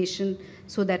self-regulation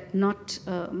so that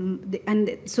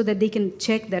so that they can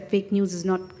check that fake news is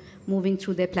not moving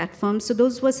through their platforms. So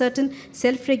those were certain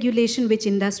self-regulation which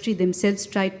industry themselves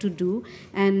tried to do,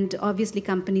 and obviously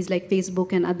companies like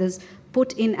Facebook and others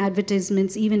put in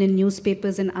advertisements even in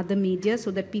newspapers and other media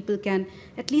so that people can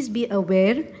at least be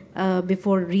aware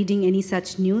before reading any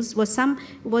such news.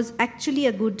 Was actually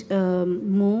a good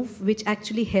move which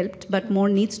actually helped, but more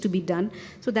needs to be done.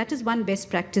 So that is one best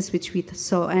practice which we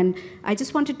saw. And I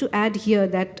just wanted to add here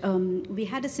that we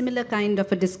had a similar kind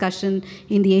of a discussion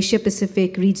in the Asia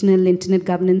Pacific Regional Internet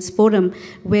Governance Forum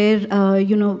where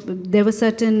there were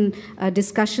certain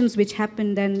discussions which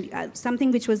happened, and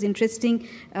something which was interesting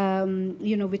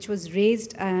which was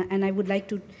raised, and I would like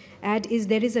to add, is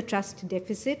there is a trust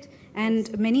deficit.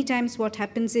 And many times what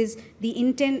happens is the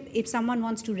intent, if someone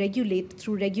wants to regulate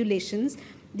through regulations,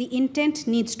 the intent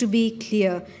needs to be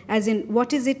clear, as in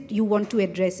what is it you want to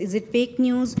address? Is it fake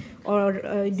news, or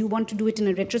do you want to do it in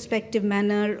a retrospective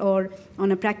manner or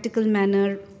on a practical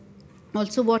manner?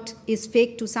 Also, what is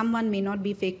fake to someone may not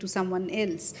be fake to someone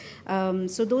else.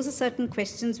 So those are certain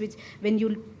questions which, when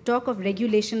you talk of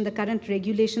regulation, the current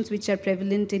regulations which are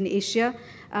prevalent in Asia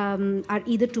are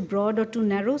either too broad or too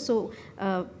narrow. So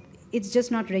it's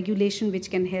just not regulation which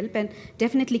can help, and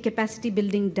definitely capacity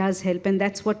building does help, and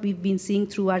that's what we've been seeing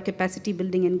through our capacity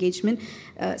building engagement,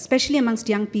 especially amongst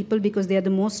young people, because they are the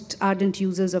most ardent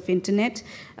users of internet.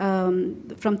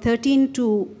 From 13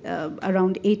 to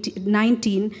around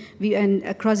 19, and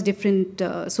across different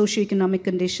socioeconomic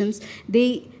conditions,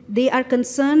 they are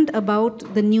concerned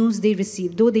about the news they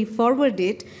receive, though they forward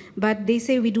it, but they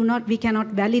say we cannot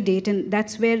validate, and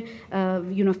that's where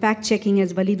fact-checking,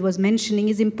 as Walid was mentioning,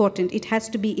 is important. It has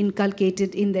to be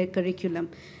inculcated in their curriculum.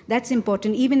 That's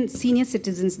important. Even senior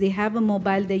citizens, they have a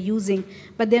mobile they're using,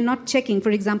 but they're not checking.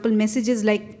 For example, messages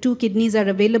like 2 kidneys are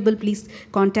available, please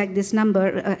contact this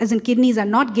number. As in, kidneys are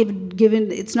not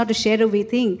given, it's not a share-away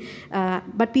thing,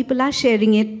 but people are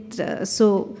sharing it,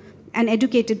 and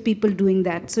educated people doing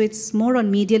that. So it's more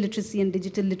on media literacy and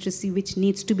digital literacy, which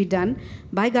needs to be done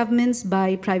by governments,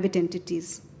 by private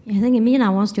entities. I think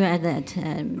Mina wants to add that,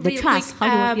 the trust, quick,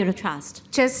 how do you build trust?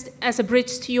 Just as a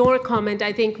bridge to your comment,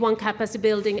 I think one capacity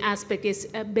building aspect is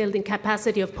building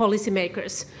capacity of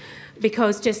policymakers,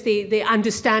 because just the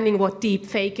understanding what deep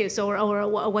fake is or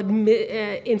what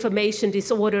information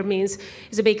disorder means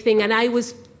is a big thing. And I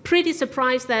was pretty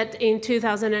surprised that in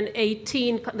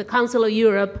 2018, the Council of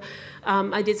Europe,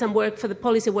 I did some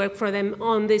policy work for them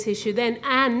on this issue then,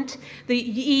 and the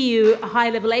EU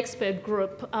high-level expert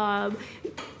group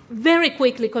very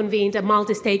quickly convened a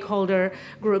multi-stakeholder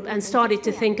group and started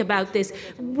to think about this,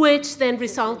 which then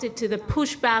resulted to the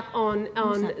pushback on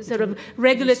sort of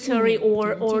regulatory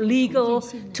or legal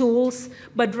tools,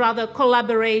 but rather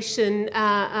collaboration,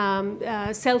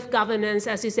 self-governance,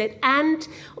 as you said, and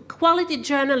quality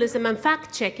journalism and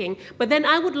fact-checking. But then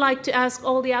I would like to ask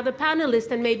all the other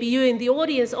panelists, and maybe you in the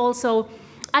audience also,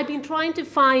 I've been trying to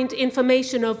find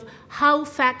information of how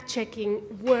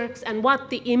fact-checking works and what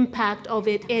the impact of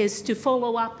it is, to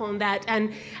follow up on that.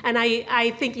 And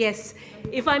I think, yes,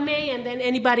 if I may, and then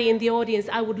anybody in the audience,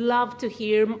 I would love to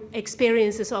hear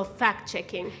experiences of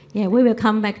fact-checking. Yeah, we will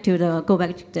go back to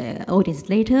the audience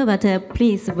later, but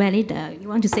please, Walid, you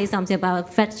want to say something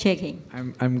about fact-checking?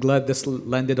 I'm glad this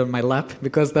landed on my lap,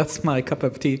 because that's my cup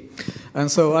of tea. And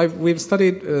so we've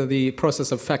studied the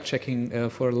process of fact-checking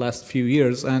for the last few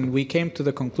years, and we came to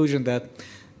the conclusion that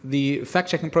the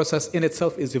fact-checking process in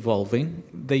itself is evolving.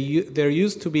 There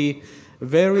used to be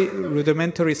very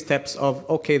rudimentary steps of,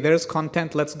 okay, there's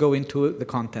content, let's go into the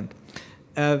content.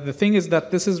 The thing is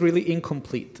that this is really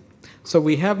incomplete. So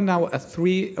we have now a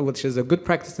three, which is a good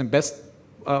practice and best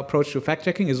approach to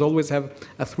fact-checking, is always have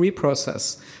a three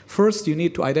process. First, you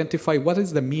need to identify what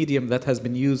is the medium that has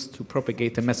been used to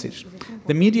propagate a message.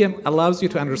 The medium allows you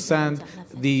to understand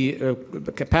the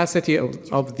capacity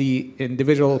of the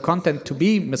individual content to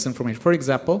be misinformation. For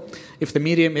example, if the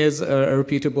medium is a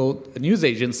reputable news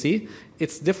agency,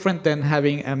 it's different than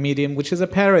having a medium which is a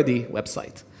parody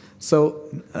website. So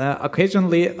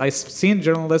occasionally I've seen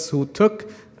journalists who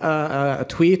took a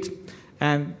tweet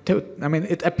and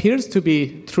it appears to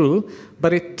be true,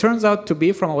 but it turns out to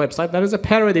be from a website that is a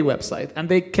parody website. And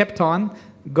they kept on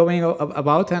going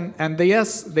about, and they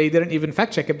didn't even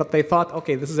fact check it, but they thought,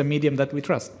 okay, this is a medium that we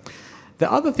trust.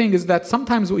 The other thing is that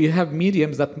sometimes we have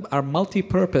mediums that are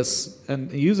multi-purpose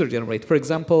and user-generated. For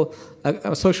example,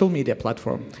 a social media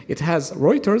platform. It has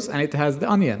Reuters and it has The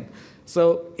Onion.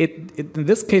 So in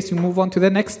this case, you move on to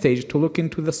the next stage to look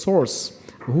into the source.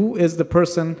 Who is the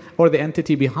person or the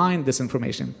entity behind this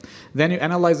information? Then you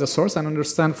analyze the source and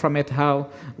understand from it how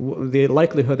the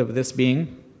likelihood of this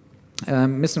being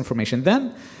misinformation.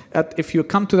 Then, if you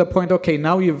come to the point, okay,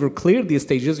 now you've cleared these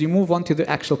stages, you move on to the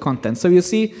actual content. So you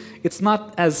see, it's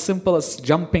not as simple as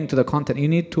jumping to the content. You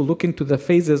need to look into the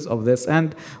phases of this.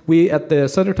 And we at the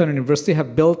Southern University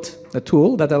have built a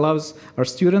tool that allows our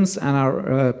students and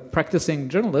our practicing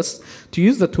journalists to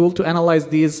use the tool to analyze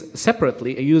these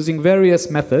separately using various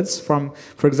methods. From,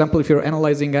 for example, if you're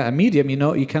analyzing a medium,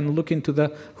 you can look into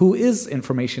the who is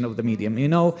information of the medium.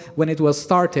 When it was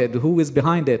started, who is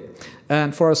behind it.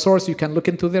 And for a source, you can look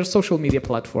into their social media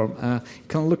platform. You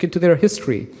can look into their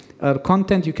history.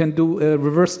 Content, you can do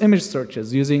reverse image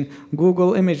searches using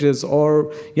Google Images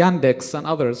or Yandex and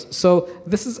others. So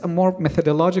this is a more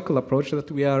methodological approach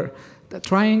that we are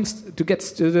trying to get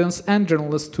students and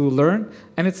journalists to learn.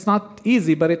 And it's not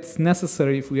easy, but it's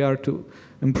necessary if we are to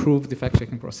improve the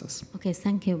fact-checking process. Okay,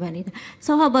 thank you, Valida.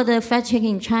 So how about the fact-checking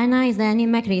in China? Is there any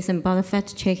mechanism about the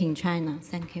fact-checking in China?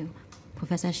 Thank you.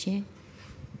 Professor Xie?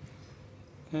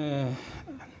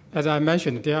 As I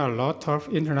mentioned, there are a lot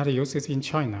of internet uses in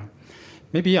China.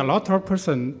 Maybe a lot of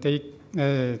person they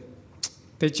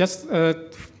just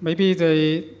maybe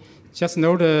they just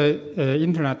know the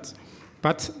internet,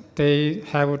 but they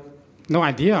have no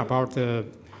idea about the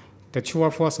true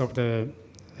or false of the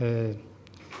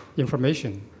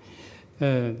information.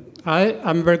 I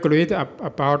am very glad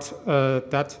about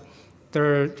that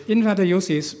the internet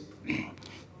uses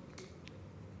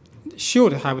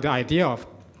should have the idea of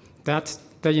that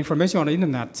the information on the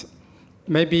internet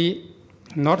may be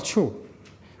not true.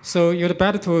 So you'd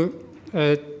better to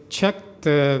check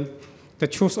the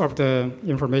truth of the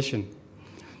information.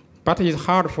 But it's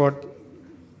hard for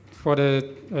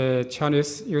the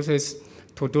Chinese users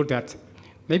to do that.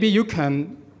 Maybe you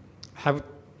can have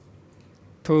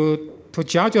to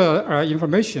judge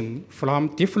information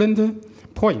from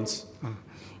different points.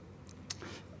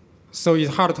 So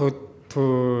it's hard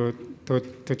to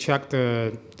check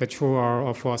the true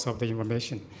or false of the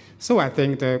information. So I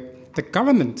think the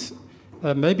government,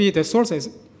 maybe the sources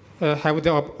have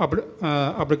the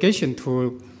obligation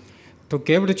to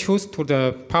give the truth to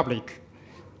the public.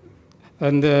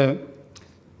 And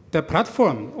the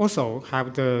platform also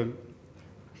have the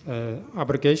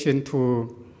obligation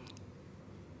to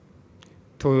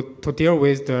deal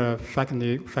with the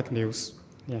fake news.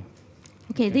 Yeah.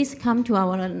 Okay, this comes to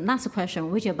our last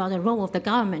question, which is about the role of the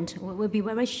government. We'll be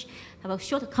have a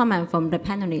short comment from the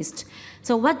panelists.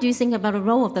 So, what do you think about the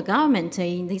role of the government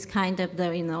in this kind of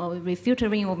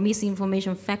refiltering of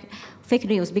misinformation, fake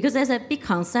news? Because there's a big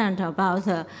concern about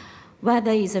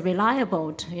whether it's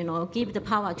reliable. Give the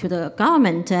power to the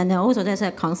government, and also there's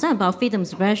a concern about freedom of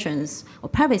expression or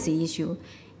privacy issue.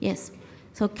 Yes.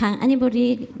 So, can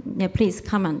anybody please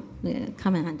comment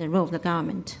on the role of the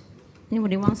government?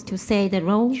 Anybody wants to say the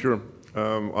role? Sure.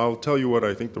 I'll tell you what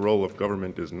I think the role of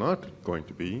government is not going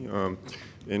to be.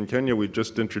 In Kenya, we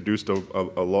just introduced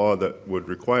a law that would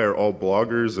require all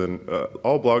bloggers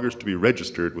to be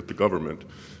registered with the government.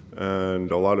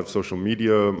 And a lot of social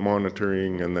media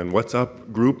monitoring, and then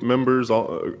WhatsApp group members,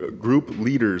 group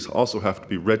leaders also have to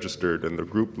be registered, and the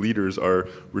group leaders are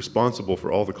responsible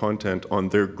for all the content on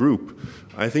their group.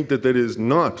 I think that is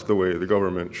not the way the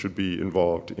government should be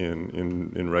involved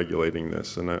in regulating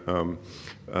this. And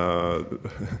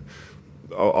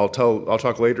I'll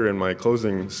talk later in my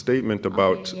closing statement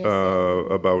about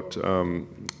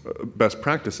best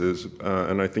practices,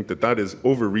 and I think that is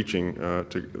overreaching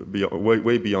to be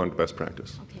way beyond best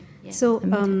practice. Okay. Yeah. So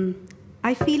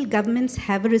I feel governments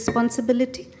have a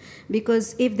responsibility,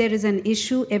 because if there is an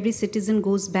issue, every citizen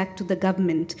goes back to the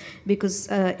government. Because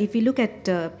if you look at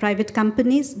private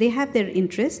companies, they have their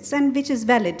interests, and which is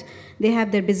valid. They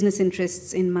have their business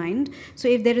interests in mind. So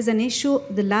if there is an issue,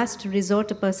 the last resort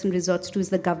a person resorts to is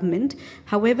the government.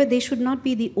 However, they should not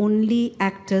be the only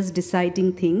actors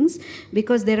deciding things,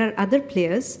 because there are other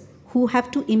players who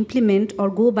have to implement or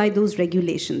go by those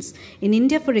regulations. In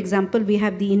India, for example, we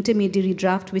have the intermediary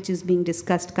draft, which is being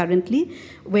discussed currently,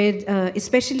 where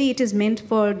especially it is meant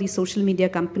for the social media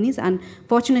companies.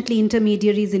 Unfortunately,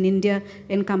 intermediaries in India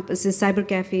encompasses cyber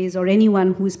cafes or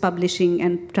anyone who is publishing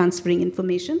and transferring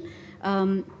information.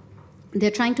 They're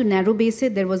trying to narrow base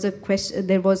it. There was a question.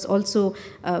 There was also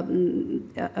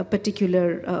a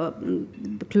particular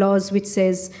clause which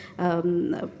says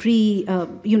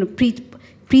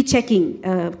pre-checking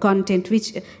content,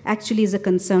 which actually is a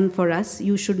concern for us.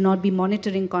 You should not be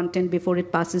monitoring content before it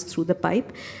passes through the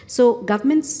pipe. So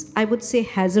governments, I would say,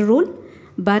 has a role,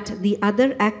 but the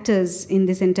other actors in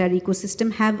this entire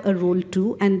ecosystem have a role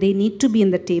too, and they need to be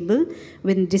in the table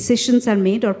when decisions are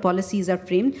made or policies are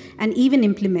framed and even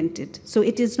implemented. So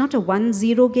it is not a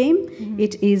 1-0 game,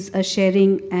 it is a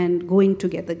sharing and going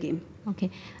together game. Okay.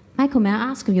 Michael, may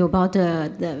I ask you about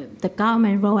the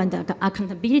government role and the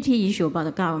accountability issue about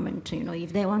the government? You know,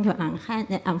 if they want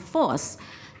to enforce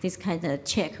this kind of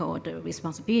check or the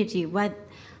responsibility,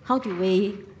 how do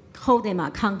we hold them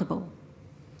accountable?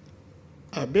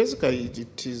 Basically,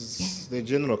 it is the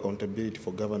general accountability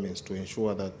for governments to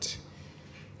ensure that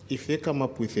if they come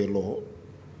up with a law,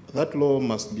 that law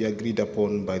must be agreed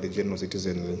upon by the general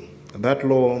citizenry. That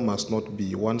law must not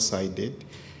be one-sided.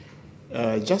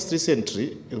 Just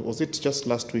recently, was it just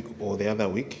last week or the other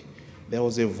week, there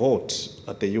was a vote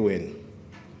at the UN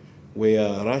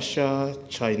where Russia,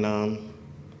 China,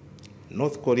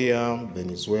 North Korea,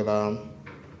 Venezuela,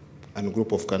 and a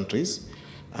group of countries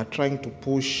are trying to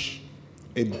push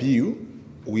a bill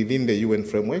within the UN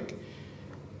framework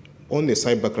on the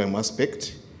cybercrime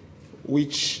aspect,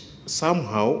 which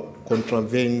somehow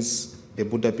contravenes the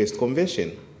Budapest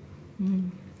Convention.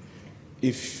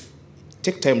 If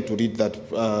take time to read that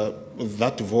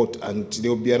vote, and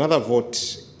there will be another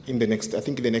vote in the next, I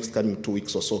think in the next coming 2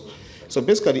 weeks or so. So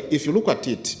basically, if you look at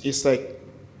it, it's like,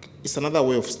 it's another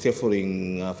way of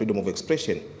stifling freedom of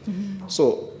expression.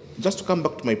 So just to come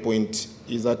back to my point,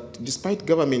 is that despite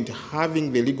government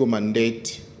having the legal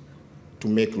mandate to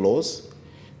make laws,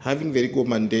 having the legal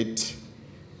mandate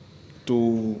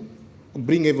to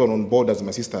bring everyone on board, as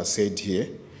my sister has said here,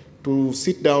 to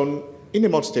sit down in a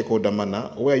multi-stakeholder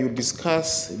manner where you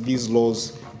discuss these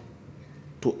laws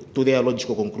to their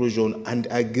logical conclusion and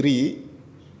agree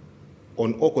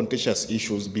on all contentious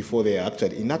issues before they are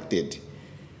actually enacted.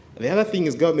 The other thing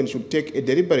is government should take a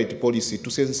deliberate policy to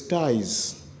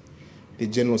sensitize the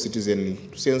general citizenry,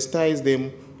 to sensitize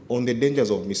them on the dangers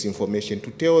of misinformation,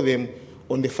 to tell them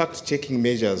on the fact-checking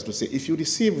measures, to say, if you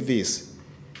receive this,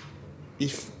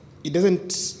 if it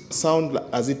doesn't sound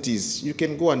as it is, you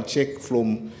can go and check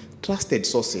from trusted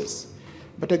sources.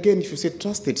 But again, if you say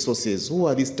trusted sources, who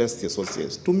are these trusted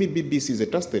sources? To me, BBC is a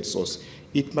trusted source.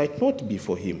 It might not be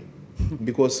for him,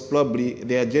 because probably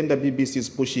the agenda BBC is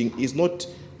pushing is not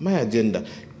my agenda.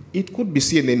 It could be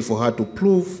CNN for her to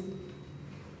prove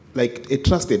like a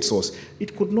trusted source.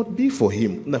 It could not be for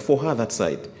him, for her, that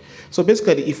side. So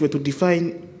basically, if we're to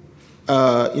define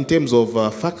in terms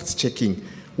of fact-checking,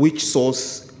 which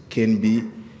source can be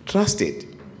trusted,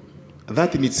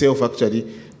 that in itself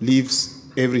actually leaves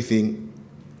everything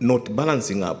not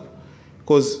balancing up.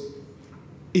 Because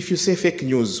if you say fake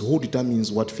news, who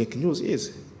determines what fake news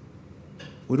is?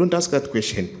 We don't ask that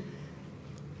question.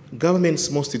 Governments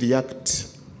mostly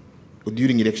react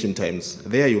during election times.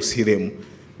 There you see them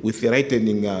with the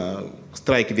right-handing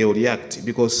strike, they will react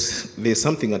because there's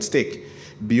something at stake.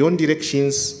 Beyond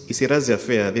elections, it's a razzia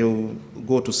affair. They will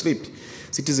go to sleep.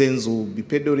 Citizens will be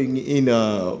peddling in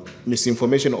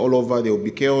misinformation all over. There will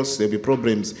be chaos. There will be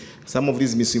problems. Some of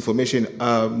these misinformation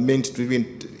are meant to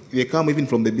they come even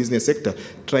from the business sector,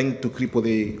 trying to cripple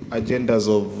the agendas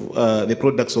of the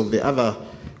products of the other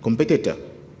competitor.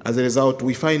 As a result,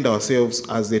 we find ourselves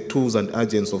as the tools and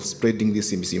agents of spreading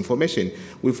this misinformation.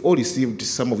 We've all received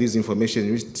some of this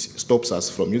information which stops us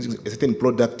from using a certain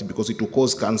product because it will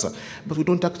cause cancer, but we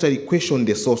don't actually question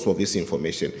the source of this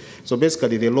information. So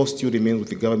basically, the law still remains with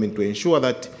the government to ensure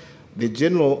that the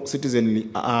general citizenry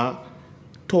are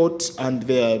taught and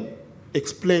they are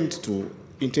explained to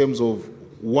in terms of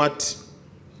what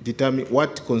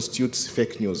constitutes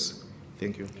fake news.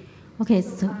 Thank you. Okay,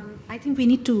 so I think we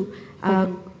need to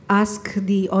ask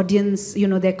the audience,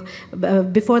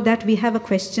 before that we have a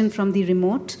question from the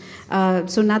remote.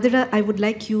 So Nadira, I would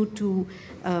like you to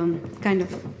kind of...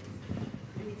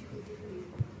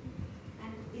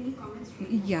 Any comments from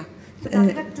you? Yeah.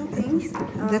 Two things.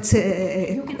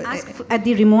 You can ask at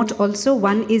the remote also.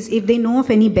 One is if they know of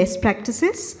any best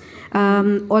practices.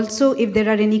 Also, if there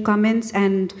are any comments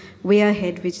and way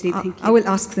ahead, which they think. I will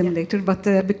ask them later, but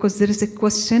because there is a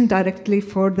question directly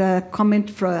for the comment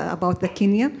about the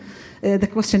Kenya. The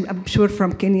question, I'm sure,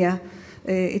 from Kenya.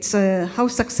 It's how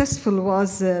successful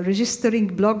was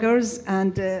registering bloggers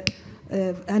and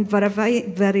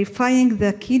verifying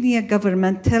the Kenya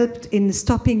government helped in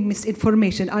stopping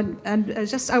misinformation. And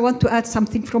I want to add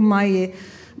something from my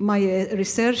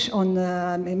research on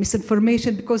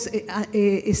misinformation, because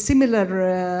a similar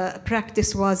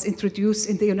practice was introduced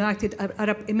in the United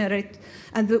Arab Emirates,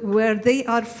 and where they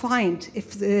are fined if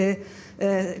the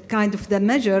the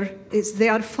measure is they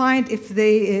are fined if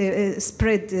they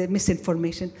spread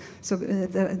misinformation. So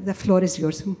the floor is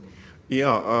yours.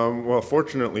 Yeah, well,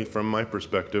 fortunately, from my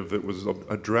perspective, it was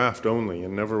a draft only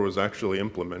and never was actually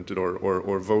implemented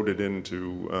or voted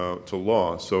into to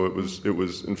law. So it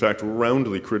was in fact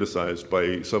roundly criticized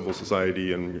by civil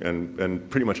society and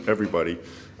pretty much everybody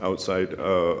outside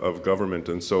of government.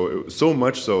 And so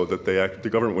much so that the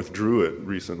government withdrew it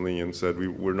recently and said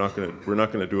we're not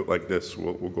going to do it like this.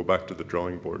 We'll go back to the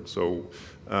drawing board. So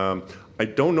I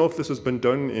don't know if this has been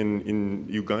done in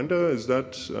Uganda. Is that?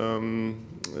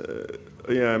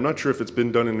 Yeah, I'm not sure if it's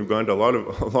been done in Uganda. A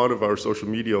lot of our social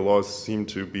media laws seem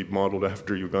to be modeled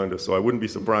after Uganda, so I wouldn't be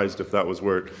surprised if that was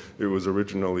where it was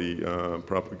originally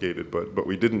propagated, but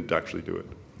we didn't actually do it.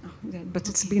 Oh, yeah, but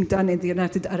it's been done in the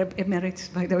United Arab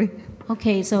Emirates, by the way.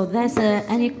 Okay, so there's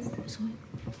any... Sorry.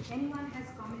 Anyone has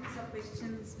comments or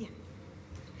questions? Yeah.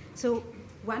 So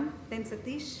one, then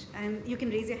Satish, and you can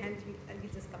raise your hand and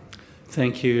we'll just come.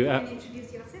 Thank you. You can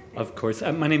introduce yourself. Of course.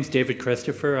 My name is David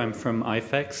Christopher. I'm from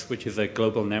IFEX, which is a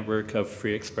global network of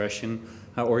free expression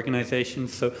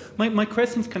organizations. So my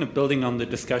question is kind of building on the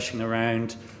discussion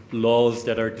around laws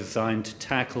that are designed to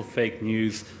tackle fake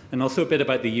news, and also a bit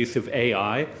about the use of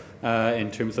AI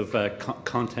in terms of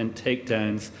content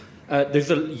takedowns. There's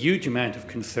a huge amount of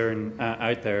concern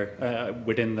out there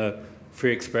within the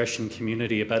free expression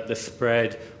community about the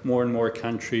spread, more and more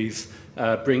countries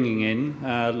bringing in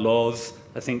laws,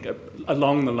 I think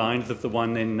along the lines of the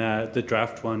one in the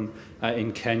draft one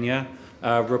in Kenya.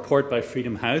 A report by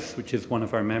Freedom House, which is one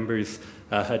of our members,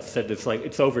 had said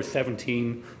it's over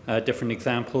 17 different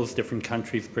examples, different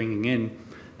countries bringing in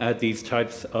these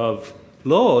types of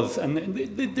laws. And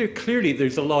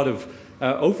there's a lot of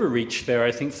overreach there.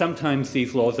 I think sometimes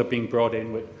these laws are being brought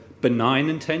in with benign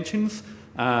intentions,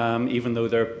 even though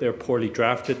they're poorly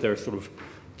drafted. They're sort of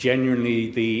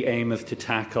genuinely the aim is to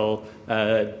tackle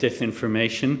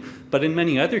disinformation, but in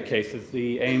many other cases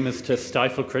the aim is to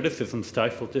stifle criticism,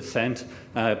 stifle dissent,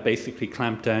 basically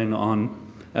clamp down on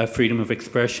freedom of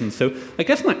expression. So I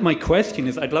guess my question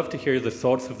is, I'd love to hear the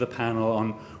thoughts of the panel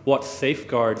on what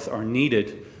safeguards are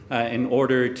needed in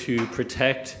order to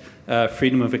protect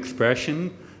freedom of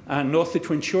expression, and also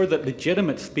to ensure that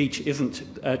legitimate speech isn't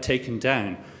taken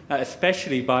down,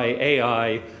 especially by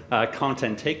AI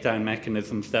content takedown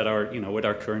mechanisms that are, with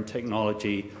our current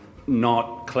technology,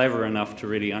 not clever enough to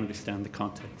really understand the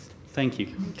context. Thank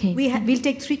you. Okay. We'll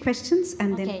take 3 questions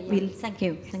and then we'll... Thank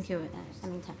you, Anita.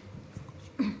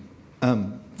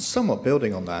 Somewhat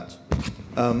building on that.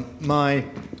 My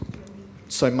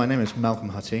name is Malcolm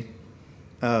Hutty.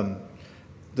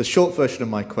 The short version of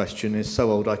my question is so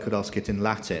old I could ask it in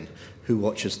Latin. Who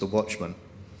watches the Watchman?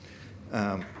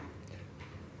 The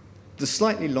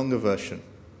slightly longer version.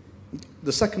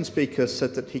 The second speaker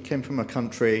said that he came from a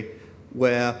country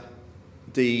where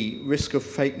the risk of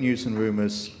fake news and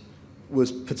rumours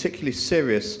was particularly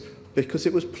serious because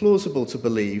it was plausible to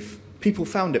believe, people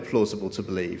found it plausible to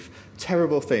believe,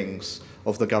 terrible things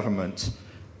of the government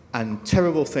and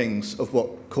terrible things of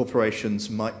what corporations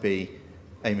might be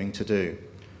aiming to do.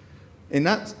 In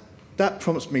that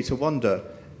prompts me to wonder,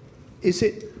 is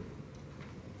it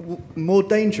more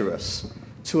dangerous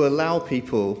to allow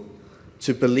people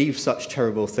to believe such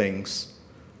terrible things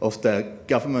of their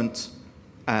government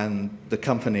and the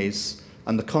companies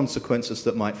and the consequences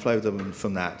that might flow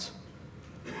from that?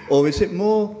 Or is it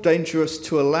more dangerous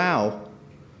to allow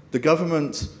the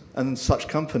government and such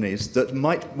companies that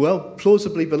might well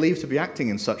plausibly believe to be acting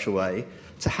in such a way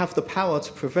to have the power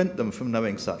to prevent them from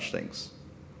knowing such things?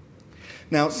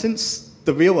 Now, since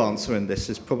the real answer in this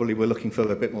is probably we're looking for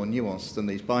a bit more nuance than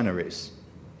these binaries,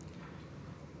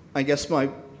 I guess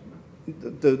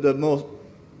the more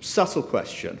subtle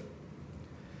question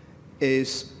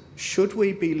is, should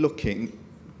we be looking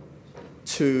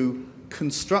to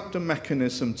construct a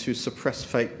mechanism to suppress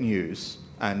fake news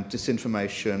and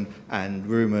disinformation and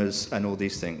rumours and all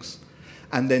these things,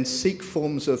 and then seek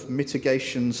forms of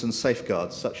mitigations and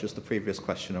safeguards, such as the previous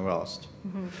questioner asked?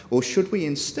 Or should we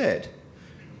instead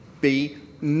be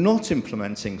not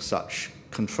implementing such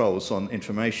controls on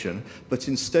information, but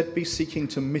instead be seeking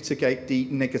to mitigate the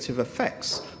negative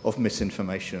effects of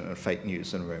misinformation and fake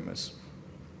news and rumours?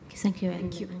 Thank you.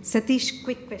 Thank you. Satish,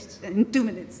 quick question in 2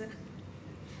 minutes.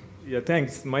 Yeah,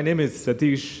 thanks. My name is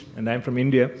Satish, and I'm from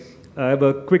India. I have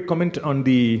a quick comment on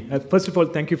the... first of all,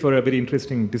 thank you for a very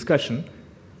interesting discussion.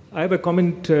 I have a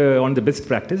comment on the best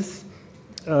practice.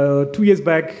 2 years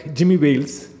back, Jimmy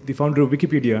Wales, the founder of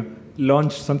Wikipedia,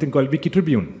 launched something called Wiki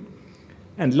Tribune.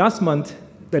 And last month,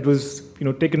 that was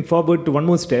taken forward to one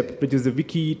more step, which is the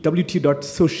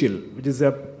wiki.wt.social, which is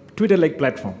a Twitter-like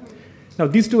platform. Now,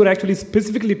 these two are actually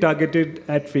specifically targeted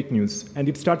at fake news, and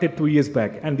it started 2 years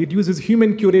back. And it uses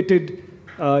human-curated,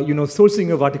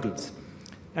 sourcing of articles.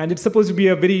 And it's supposed to be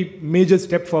a very major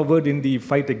step forward in the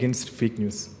fight against fake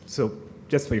news. So,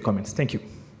 just for your comments. Thank you.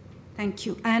 Thank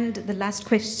you. And the last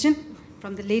question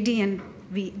from the lady, and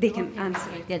they can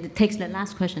answer. Yeah, it takes the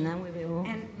last question, and we will.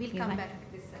 And we'll come back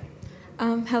to this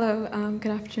side. Hello.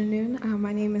 Good afternoon.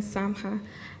 My name is Samha.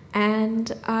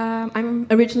 And I'm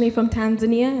originally from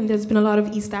Tanzania, and there's been a lot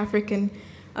of East African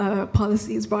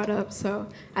policies brought up. So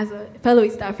as a fellow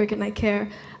East African, I care.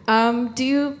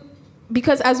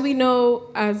 Because as we know,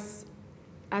 as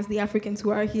the Africans who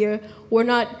are here, we're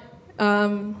not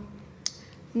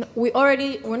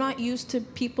used to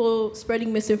people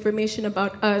spreading misinformation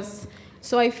about us.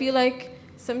 So I feel like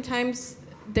sometimes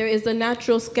there is a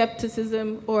natural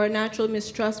skepticism or a natural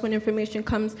mistrust when information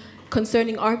comes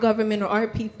concerning our government or our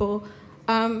people.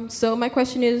 So my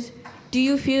question is, do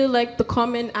you feel like the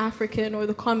common African or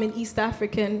the common East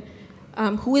African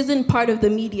who isn't part of the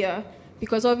media,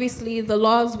 because obviously the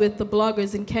laws with the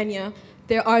bloggers in Kenya,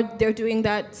 they're doing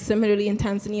that similarly in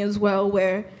Tanzania as well,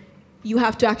 where you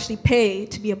have to actually pay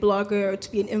to be a blogger or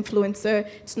to be an influencer.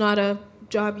 It's not a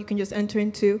job you can just enter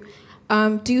into.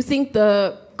 Do you think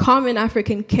the common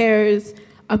African cares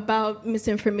about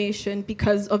misinformation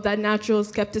because of that natural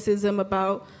skepticism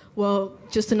about, well,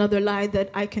 just another lie that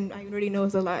I already know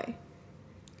is a lie?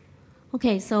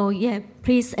 Okay, so yeah,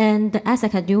 please, and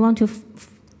Asaka, do you want to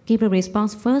give a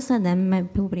response first, and then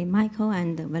probably Michael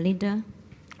and Valinda?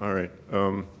 All right,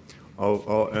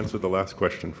 I'll answer the last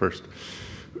question first.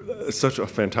 Such a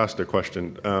fantastic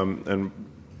question, and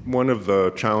one of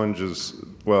the challenges,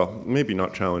 well, maybe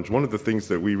not challenge, one of the things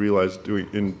that we realized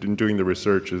in doing the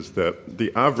research is that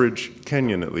the average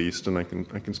Kenyan, at least, and I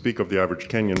can speak of the average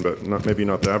Kenyan, but maybe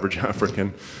not the average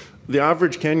African, the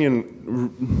average Kenyan,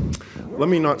 let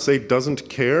me not say doesn't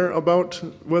care about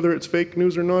whether it's fake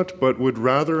news or not, but would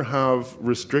rather have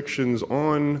restrictions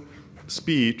on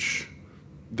speech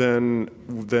than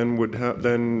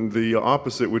the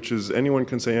opposite, which is anyone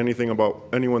can say anything about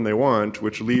anyone they want,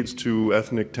 which leads to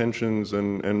ethnic tensions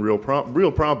and real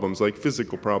problems, like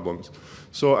physical problems.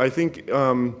 So I think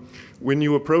when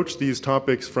you approach these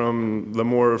topics from the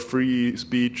more free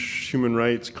speech, human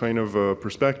rights kind of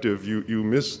perspective, you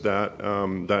miss that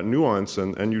nuance,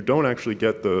 and you don't actually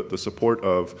get the support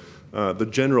of the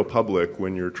general public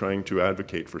when you're trying to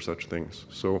advocate for such things.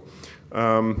 So.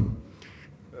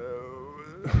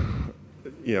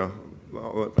 Yeah,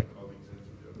 I'll let my colleagues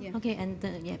answer. Yeah. Okay, and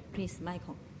yeah, please,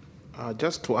 Michael.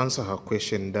 Just to answer her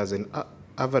question, does an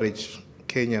average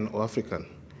Kenyan or African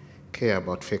care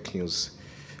about fake news?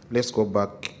 Let's go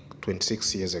back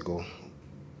 26 years ago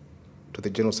to the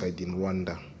genocide in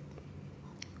Rwanda.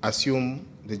 Assume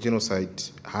the genocide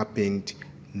happened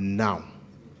now,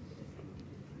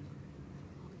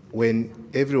 when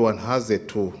everyone has a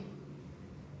tool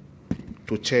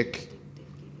to check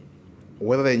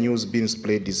whether the news being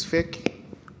spread is fake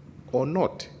or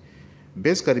not.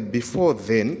 Basically, before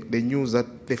then, the news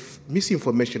that the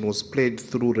misinformation was spread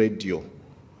through radio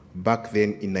back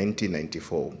then in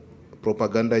 1994.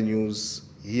 Propaganda news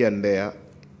here and there,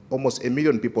 almost 1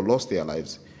 million people lost their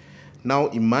lives. Now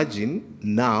imagine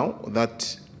now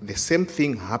that the same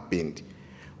thing happened,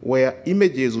 where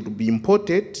images would be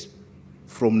imported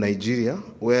from Nigeria,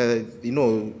 where,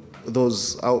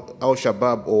 those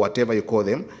Al-Shabaab or whatever you call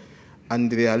them, and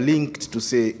they are linked to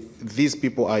say, these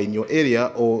people are in your area,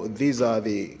 or these are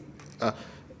the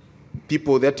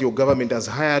people that your government has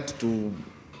hired to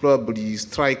probably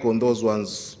strike on those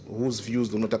ones whose views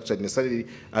do not actually necessarily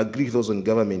agree with those on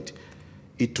government.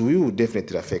 It will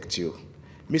definitely affect you.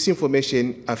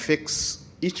 Misinformation affects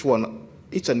each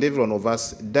and every one of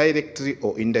us, directly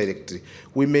or indirectly.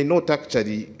 We may not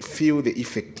actually feel the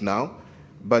effect now,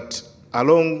 but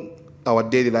along our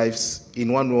daily lives,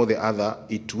 in one way or the other,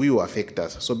 it will affect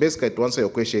us. So basically, to answer your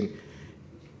question,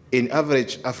 an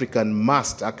average African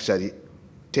must actually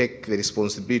take the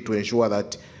responsibility to ensure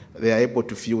that they are able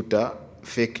to filter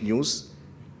fake news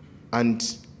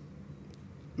and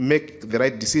make the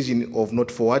right decision of not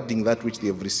forwarding that which they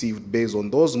have received based on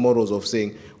those morals of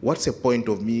saying, what's the point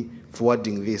of me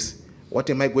forwarding this? What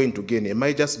am I going to gain? Am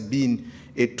I just being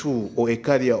a tool or a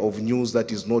carrier of news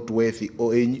that is not worthy,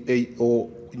 or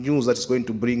news that is going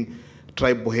to bring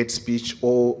tribal hate speech,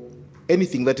 or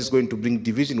anything that is going to bring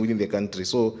division within the country?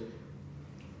 So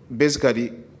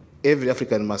basically, every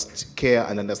African must care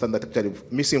and understand that actually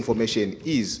misinformation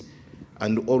is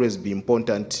and will always be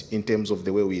important in terms of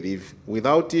the way we live.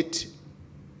 Without it,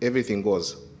 everything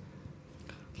goes.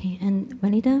 Okay, and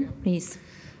Vanita, please.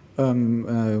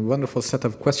 Wonderful set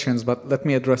of questions, but let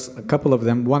me address a couple of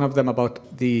them. One of them about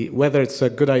whether it's a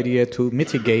good idea to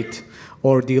mitigate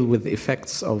or deal with the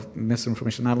effects of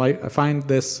misinformation. I find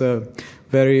this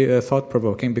very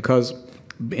thought-provoking, because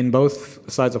in both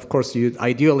sides, of course, you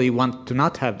ideally want to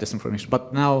not have disinformation,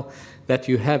 but now that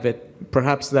you have it,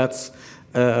 perhaps that's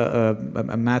a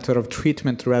matter of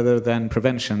treatment rather than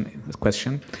prevention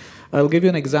question. I'll give you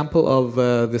an example of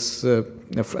this.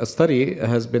 A study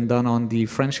has been done on the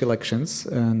French elections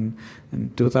in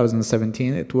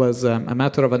 2017. It was a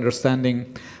matter of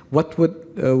understanding what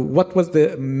was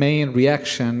the main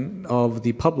reaction of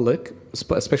the public,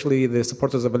 especially the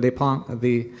supporters of Le Pen,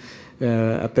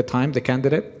 at the time, the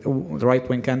candidate, the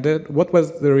right-wing candidate. What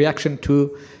was the reaction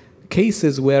to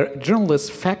cases where journalists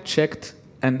fact-checked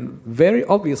and very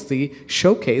obviously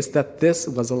showcased that this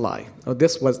was a lie, or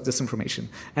this was disinformation,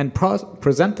 and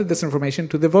presented this information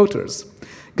to the voters?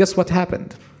 Guess what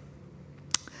happened?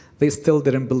 They still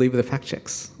didn't believe the fact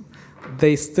checks.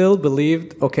 They still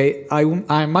believed, okay,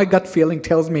 my gut feeling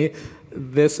tells me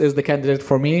this is the candidate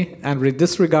for me, and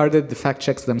disregarded the fact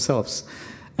checks themselves.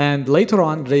 And later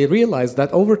on, they realized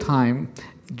that over time,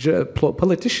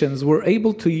 politicians were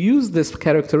able to use this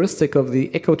characteristic of the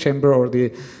echo chamber, or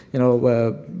the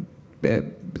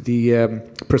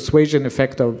persuasion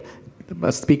effect of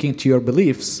speaking to your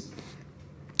beliefs,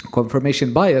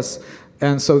 confirmation bias.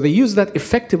 And so they use that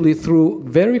effectively through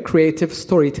very creative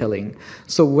storytelling.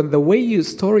 So when the way you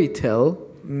storytell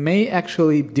may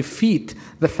actually defeat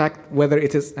the fact whether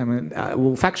it is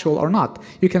factual or not.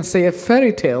 You can say a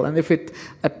fairy tale, and if it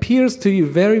appears to you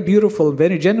very beautiful,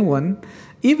 very genuine,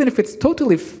 even if it's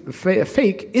totally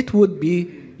fake, it would be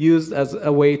used as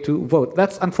a way to vote.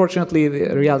 That's unfortunately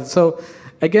the reality. So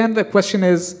again, the question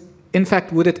is, in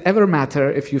fact, would it ever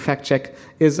matter if you fact check,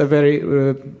 is a very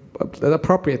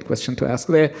appropriate question to ask.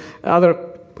 The other,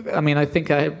 I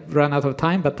think I ran out of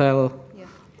time, but I'll...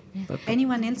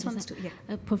 Anyone else wants to? Yeah.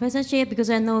 Professor Xie, because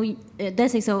I know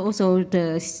that is also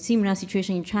the similar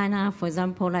situation in China. For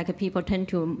example, like people tend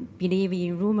to believe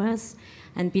in rumors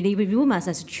and believe in rumors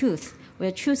as truth,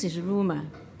 where truth is rumor.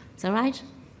 Is that right?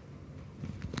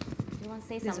 You want to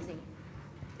say something?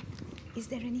 Is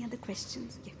there any other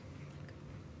questions?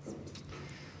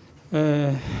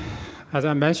 Yeah. As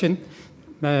I mentioned,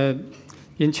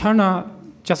 in China,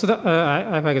 just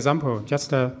I have an example.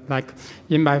 Just like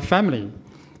in my family,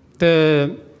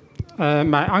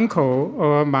 my uncle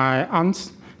or my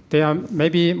aunt, they are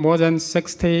maybe more than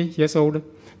 60 years old.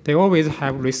 They always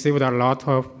have received a lot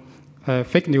of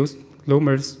fake news,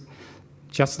 rumors.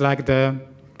 Just like they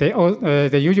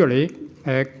usually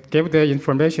give the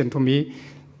information to me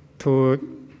to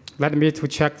let me to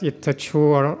check it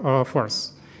true or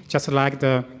false. Just like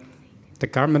the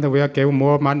government will give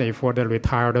more money for the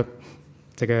retired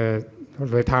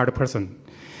person.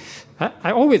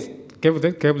 I always give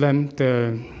them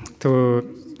to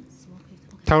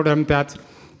tell them that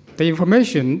the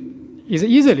information is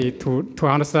easily to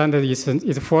understand that it's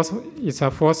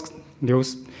a false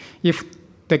news. If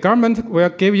the government will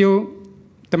give you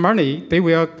the money, they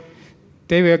will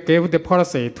give the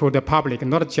policy to the public,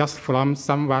 not just from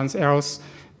someone else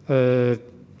the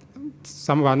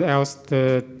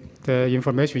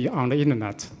information on the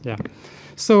internet. Yeah.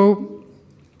 So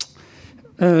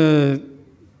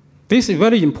this is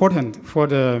very important for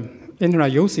the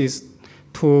internet users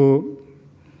to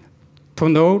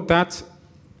know that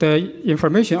the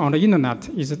information on the internet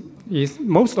is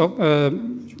most of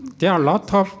there are a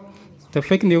lot of the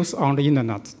fake news on the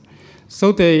internet.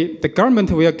 So the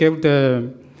government will give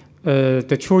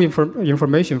the true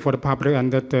information for the public,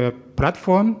 and the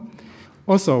platform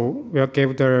also will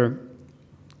give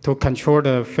to control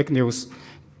the fake news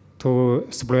to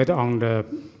spread on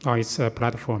its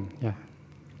platform. Yeah.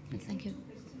 Thank you.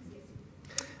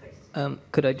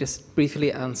 Could I just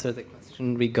briefly answer the question?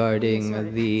 mentioned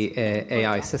regarding the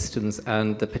AI systems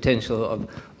and the potential of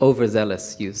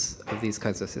overzealous use of these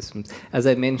kinds of systems. As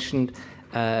I mentioned,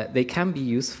 they can be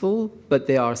useful, but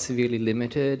they are severely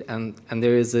limited, and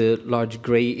there is a large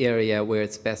gray area where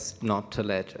it's best not to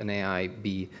let an AI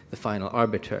be the final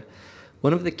arbiter.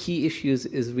 One of the key issues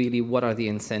is really what are the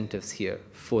incentives here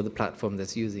for the platform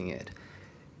that's using it.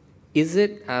 Is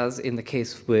it, as in the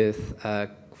case with,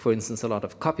 for instance, a lot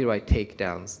of copyright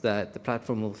takedowns, that the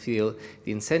platform will feel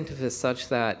the incentive is such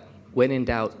that when in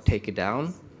doubt, take it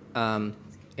down.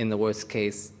 In the worst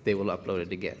case, they will upload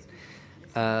it again.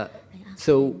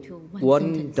 So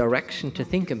one direction to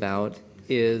think about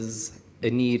is a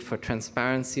need for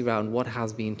transparency around what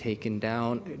has been taken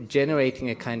down, generating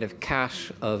a kind of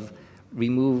cache of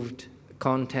removed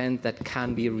content that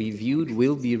can be reviewed,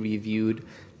 will be reviewed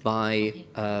by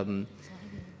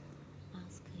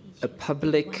a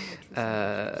public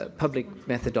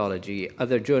methodology,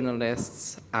 other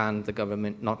journalists and the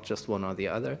government, not just one or the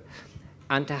other,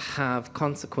 and to have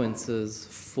consequences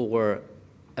for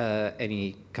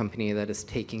any company that is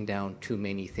taking down too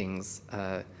many things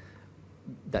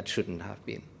that shouldn't have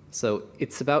been. So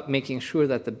it's about making sure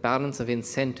that the balance of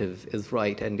incentive is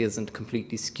right and isn't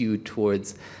completely skewed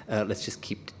towards let's just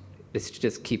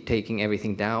keep taking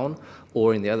everything down,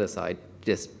 or in the other side,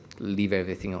 just leave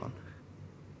everything on.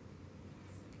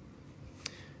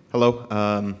 Hello,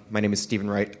 my name is Stephen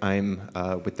Wright. I'm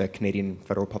with the Canadian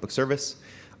Federal Public Service.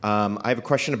 I have a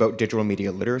question about digital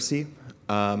media literacy.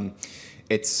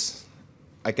 It's,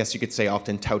 I guess you could say,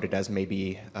 often touted as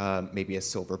maybe a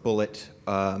silver bullet,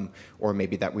 or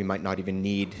maybe that we might not even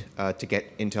need to get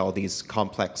into all these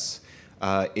complex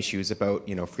issues about,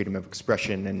 you know, freedom of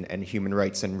expression and human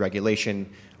rights and regulation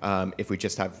if we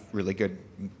just have really good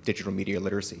digital media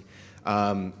literacy.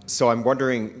 So I'm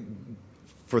wondering,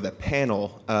 for the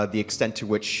panel, the extent to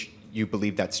which you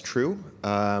believe that's true,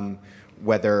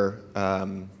 whether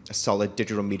a solid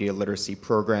digital media literacy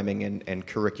programming and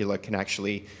curricula can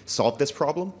actually solve this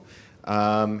problem,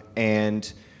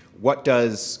 and what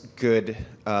does good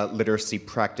literacy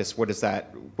practice, what does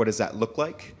that look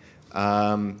like?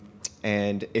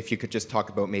 And if you could just talk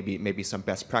about maybe some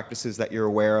best practices that you're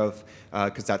aware of,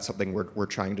 because that's something we're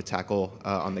trying to tackle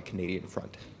on the Canadian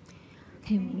front.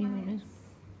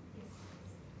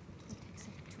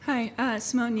 Hi,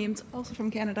 Simone Niemes, also from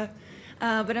Canada,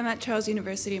 but I'm at Charles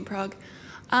University in Prague.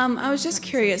 I was just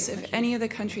curious if any of the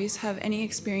countries have any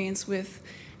experience with,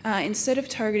 instead of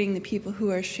targeting the people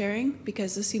who are sharing,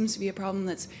 because this seems to be a problem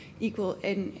that's equal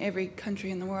in every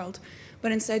country in the world,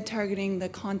 but instead targeting the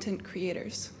content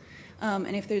creators,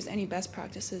 and if there's any best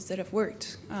practices that have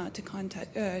worked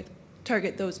to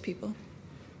target those people.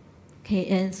 Okay,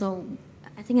 and so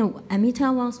I think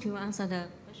Amita wants to answer the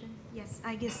question. Yes,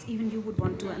 I guess even you would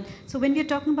want to. So when we're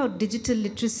talking about digital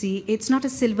literacy, it's not a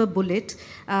silver bullet.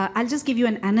 I'll just give you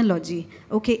an analogy.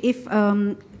 Okay, if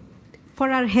for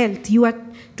our health, you are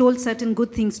told certain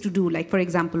good things to do, like, for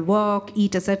example, walk,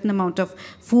 eat a certain amount of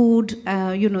food,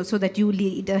 so that you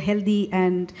lead a healthy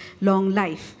and long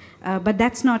life. But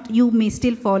that's not, you may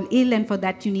still fall ill, and for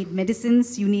that you need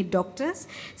medicines, you need doctors.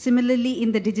 Similarly,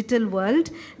 in the digital world,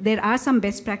 there are some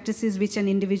best practices which an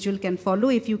individual can follow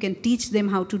if you can teach them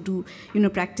how to do,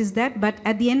 practice that. But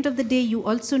at the end of the day, you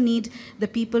also need the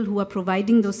people who are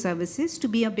providing those services to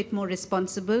be a bit more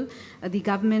responsible, the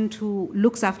government who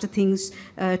looks after things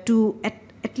to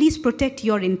at least protect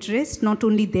your interests, not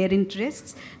only their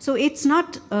interests. So it's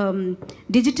not,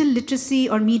 digital literacy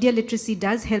or media literacy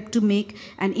does help to make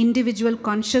an individual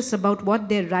conscious about what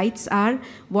their rights are,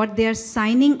 what they're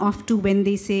signing off to when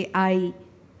they say, I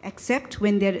accept,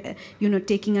 when they're,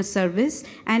 taking a service.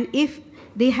 And if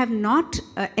they have not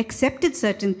accepted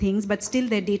certain things, but still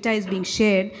their data is being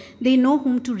shared, they know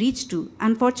whom to reach to.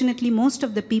 Unfortunately, most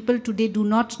of the people today do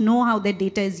not know how their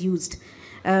data is used.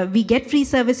 We get free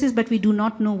services, but we do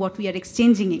not know what we are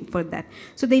exchanging for that.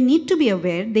 So they need to be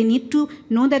aware. They need to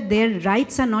know that their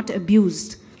rights are not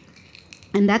abused.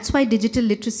 And that's why digital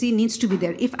literacy needs to be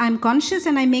there. If I'm conscious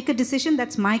and I make a decision,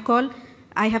 that's my call.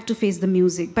 I have to face the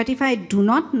music. But if I do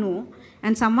not know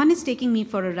and someone is taking me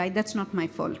for a ride, that's not my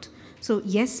fault. So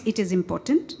yes, it is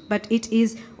important, but it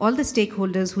is all the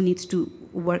stakeholders who needs to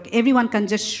work. Everyone can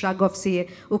just shrug off, say,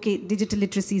 okay, digital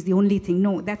literacy is the only thing.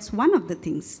 No, that's one of the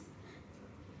things.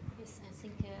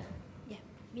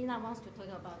 Mina wants to talk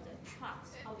about the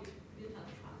trust, how we build our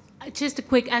trust. Just a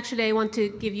quick, actually, I want to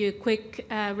give you a quick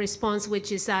response,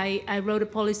 which is I wrote a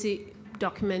policy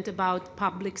document about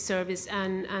public service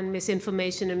and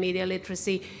misinformation and media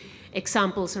literacy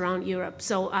examples around Europe.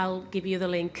 So I'll give you the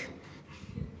link.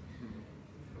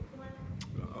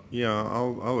 Yeah,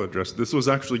 I'll address. This was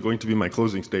actually going to be my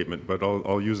closing statement, but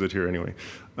I'll use it here anyway.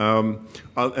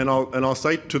 I'll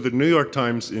cite to the New York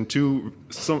Times in two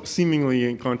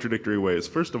seemingly contradictory ways.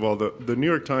 First of all, the New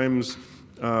York Times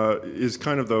is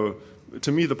kind of to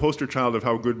me, the poster child of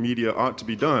how good media ought to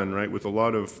be done, right? With a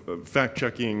lot of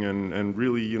fact-checking and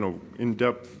really,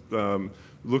 in-depth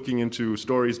looking into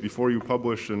stories before you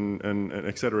publish and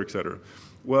et cetera, et cetera.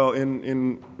 Well,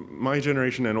 in my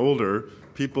generation and older,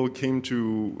 people came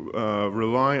to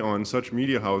rely on such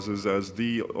media houses as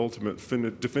the ultimate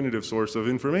definitive source of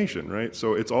information, right?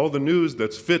 So it's all the news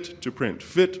that's fit to print.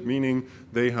 Fit meaning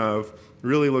they have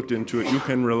really looked into it. You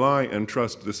can rely and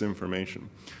trust this information.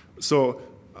 So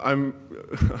I'm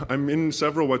in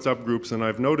several WhatsApp groups, and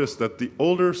I've noticed that the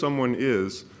older someone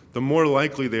is, the more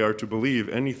likely they are to believe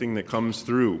anything that comes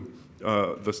through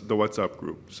the WhatsApp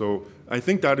group. So I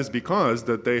think that is because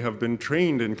that they have been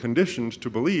trained and conditioned to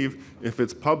believe if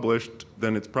it's published,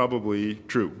 then it's probably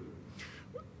true.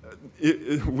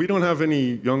 We don't have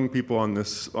any young people on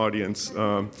this audience.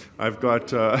 I've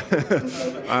got, I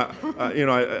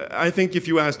think if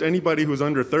you asked anybody who's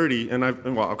under 30,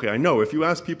 I know if you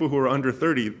ask people who are under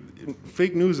 30,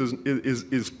 fake news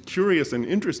is curious and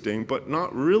interesting, but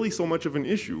not really so much of an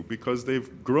issue because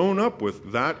they've grown up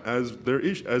with that as their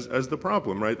issue, as the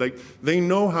problem, right? Like they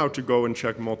know how to go and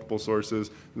check multiple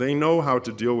sources. They know how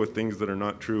to deal with things that are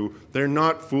not true. They're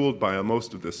not fooled by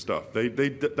most of this stuff.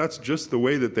 That's just the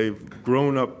way that they've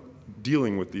grown up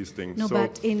dealing with these things. No,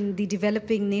 but in the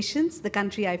developing nations, the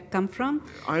country I've come from,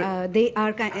 they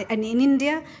are, and in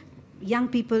India, young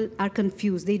people are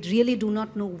confused. They really do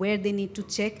not know where they need to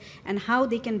check and how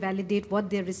they can validate what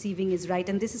they're receiving is right.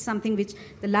 And this is something which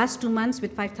the last 2 months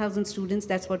with 5,000 students,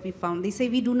 that's what we found. They say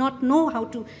we do not know how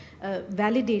to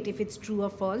validate if it's true or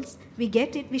false. We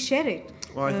get it, we share it.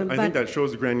 Well, I think that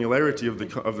shows the granularity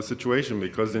of the situation,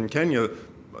 because in Kenya,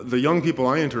 the young people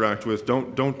I interact with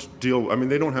don't deal,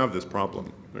 they don't have this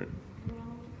problem. Right?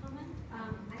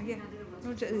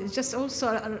 Just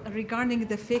also regarding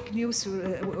the fake news,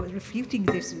 refuting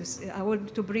this news, I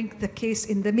want to bring the case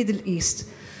in the Middle East,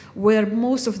 where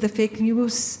most of the fake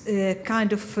news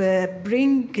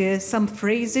bring some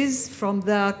phrases from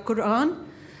the Quran,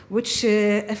 which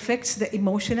affects the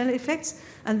emotional effects,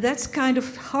 and that's kind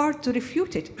of hard to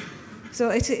refute it. So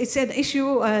it's an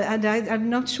issue, and I'm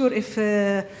not sure if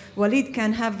Walid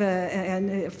can have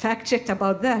a fact checked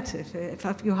about that,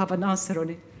 if you have an answer on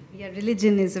it. Yeah,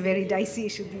 religion is a very dicey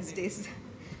issue these days.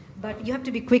 But you have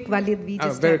to be quick, Walid.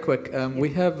 Very quick. We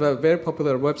have a very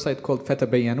popular website called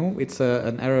Fatabayanu. It's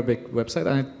an Arabic website,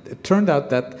 and it turned out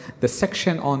that the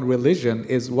section on religion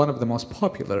is one of the most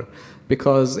popular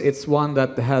because it's one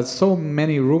that has so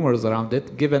many rumors around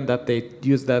it, given that they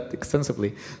use that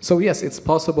extensively. So yes, it's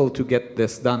possible to get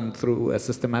this done through a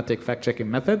systematic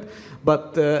fact-checking method,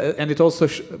 but and it also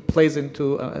plays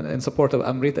into in support of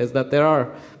Amrita is that there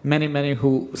are many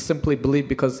who simply believe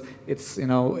because it's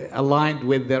aligned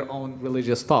with their own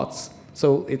religious thoughts.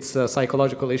 So it's a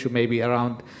psychological issue maybe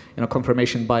around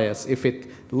confirmation bias. If it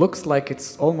looks like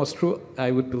it's almost true,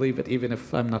 I would believe it even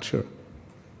if I'm not sure.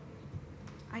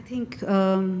 I think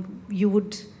you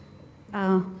would,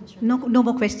 no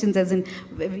more questions as in,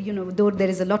 though there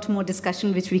is a lot more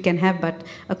discussion which we can have, but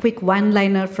a quick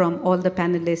one-liner from all the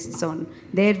panelists on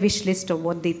their wish list of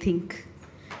what they think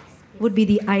would be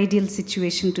the ideal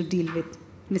situation to deal with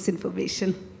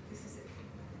misinformation.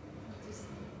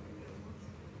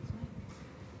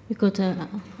 We got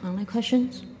online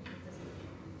questions?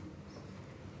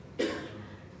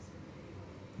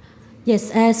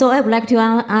 Yes, so I would like to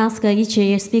ask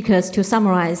each speakers to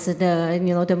summarize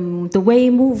the way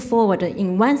move forward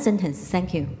in one sentence.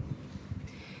 Thank you.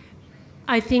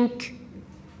 I think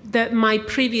that my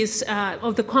previous,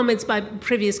 of the comments by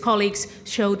previous colleagues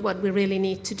showed what we really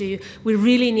need to do. We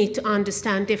really need to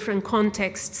understand different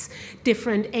contexts,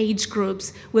 different age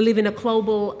groups. We live in a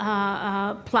global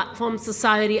platform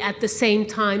society. At the same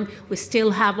time, we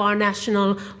still have our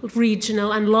national,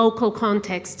 regional, and local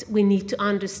context. We need to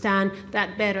understand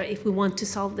that better if we want to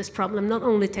solve this problem, not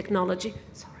only technology.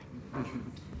 Sorry.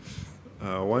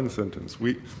 One sentence.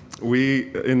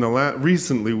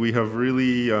 Recently we have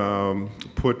really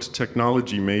put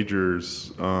technology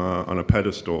majors on a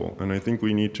pedestal, and I think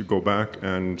we need to go back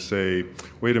and say,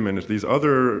 wait a minute, these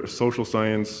other social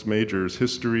science majors,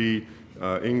 history,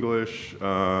 English,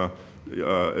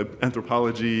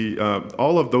 anthropology,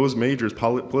 all of those majors,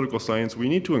 political science, we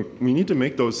need to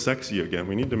make those sexy again.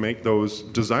 We need to make those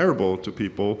desirable to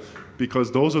people,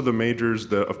 because those are the majors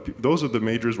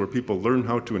where people learn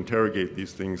how to interrogate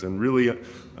these things. And really,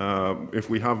 if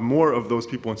we have more of those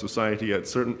people in society, at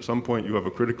some point you have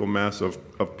a critical mass of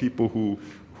people who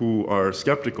who are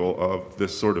skeptical of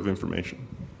this sort of information?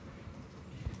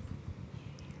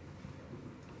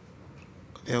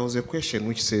 There was a question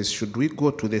which says, should we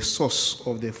go to the source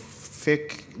of the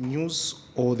fake news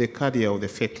or the carrier of the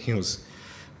fake news,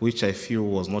 which I feel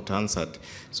was not answered.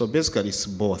 So basically it's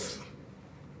both.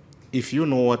 If you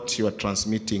know what you are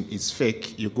transmitting is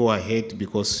fake, you go ahead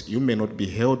because you may not be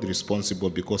held responsible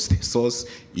because the source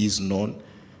is known.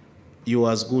 You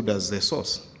are as good as the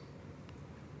source.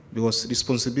 Because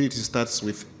responsibility starts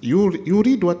with, you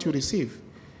read what you receive.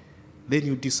 Then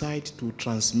you decide to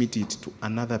transmit it to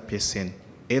another person,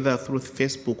 either through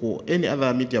Facebook or any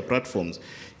other media platforms.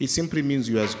 It simply means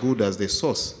you are as good as the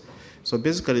source. So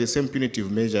basically the same punitive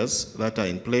measures that are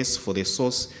in place for the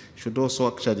source should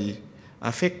also actually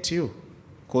affect you.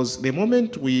 Because the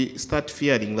moment we start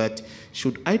fearing that,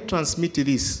 should I transmit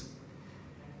this,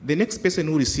 the next person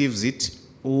who receives it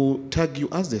will tag you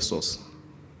as the source.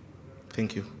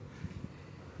 Thank you.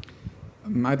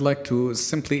 I'd like to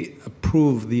simply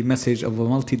approve the message of a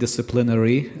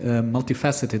multidisciplinary,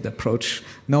 multifaceted approach.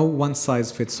 No one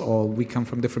size fits all. We come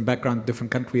from different backgrounds,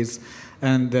 different countries,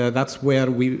 and that's where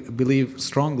we believe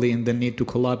strongly in the need to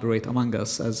collaborate among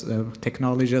us as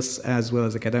technologists as well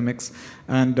as academics,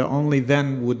 and only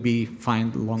then would we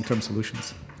find long-term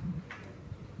solutions.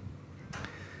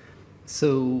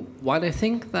 So while I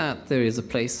think that there is a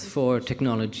place for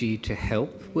technology to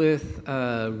help with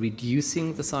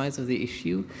reducing the size of the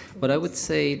issue, what I would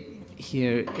say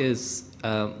here is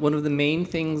one of the main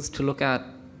things to look at,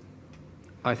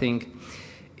 I think,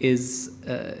 is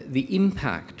the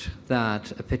impact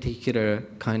that a particular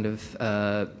kind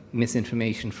of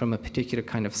misinformation from a particular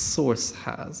kind of source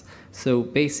has. So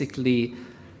basically,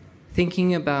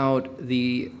 thinking about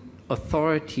the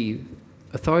authority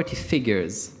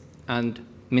figures and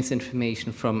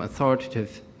misinformation from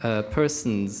authoritative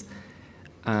persons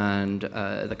and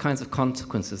the kinds of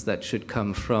consequences that should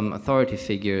come from authority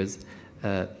figures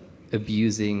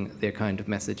abusing their kind of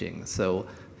messaging. So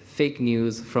fake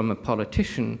news from a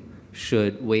politician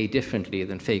should weigh differently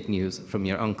than fake news from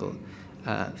your uncle.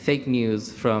 Fake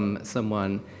news from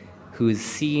someone who is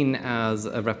seen as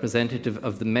a representative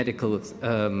of the medical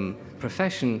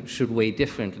profession should weigh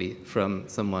differently from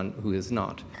someone who is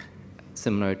not,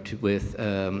 similar to with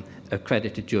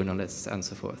accredited journalists and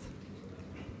so forth.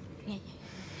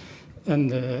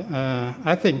 And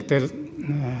I think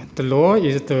the law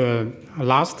is the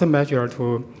last measure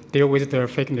to deal with the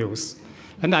fake news.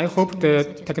 And I hope the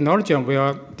technology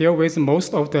will deal with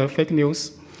most of the fake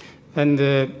news. And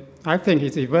I think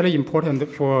it's very important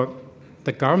for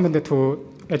the government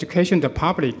to educate the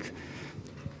public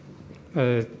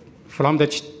from the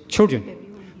children,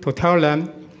 to tell them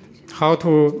how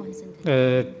to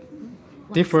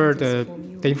differ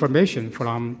the information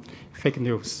from fake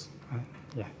news.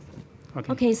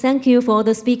 Okay, thank you for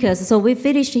the speakers. So we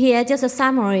finished here, just a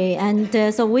summary. And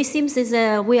so we seems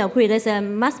we agree there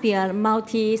must be a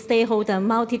multi-stakeholder,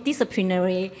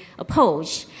 multidisciplinary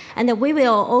approach. And we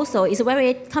will also, it's a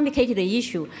very complicated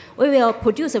issue, we will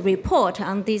produce a report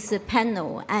on this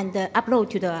panel and upload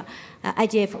to the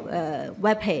IGF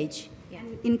webpage.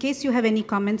 In case you have any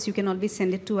comments, you can always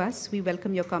send it to us. We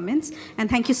welcome your comments. And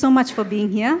thank you so much for being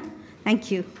here.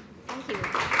 Thank you. Thank you.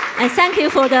 And thank you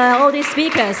for all these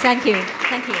speakers. Thank you.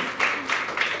 Thank you.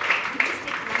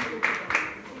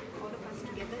 All of us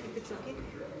together, if it's okay.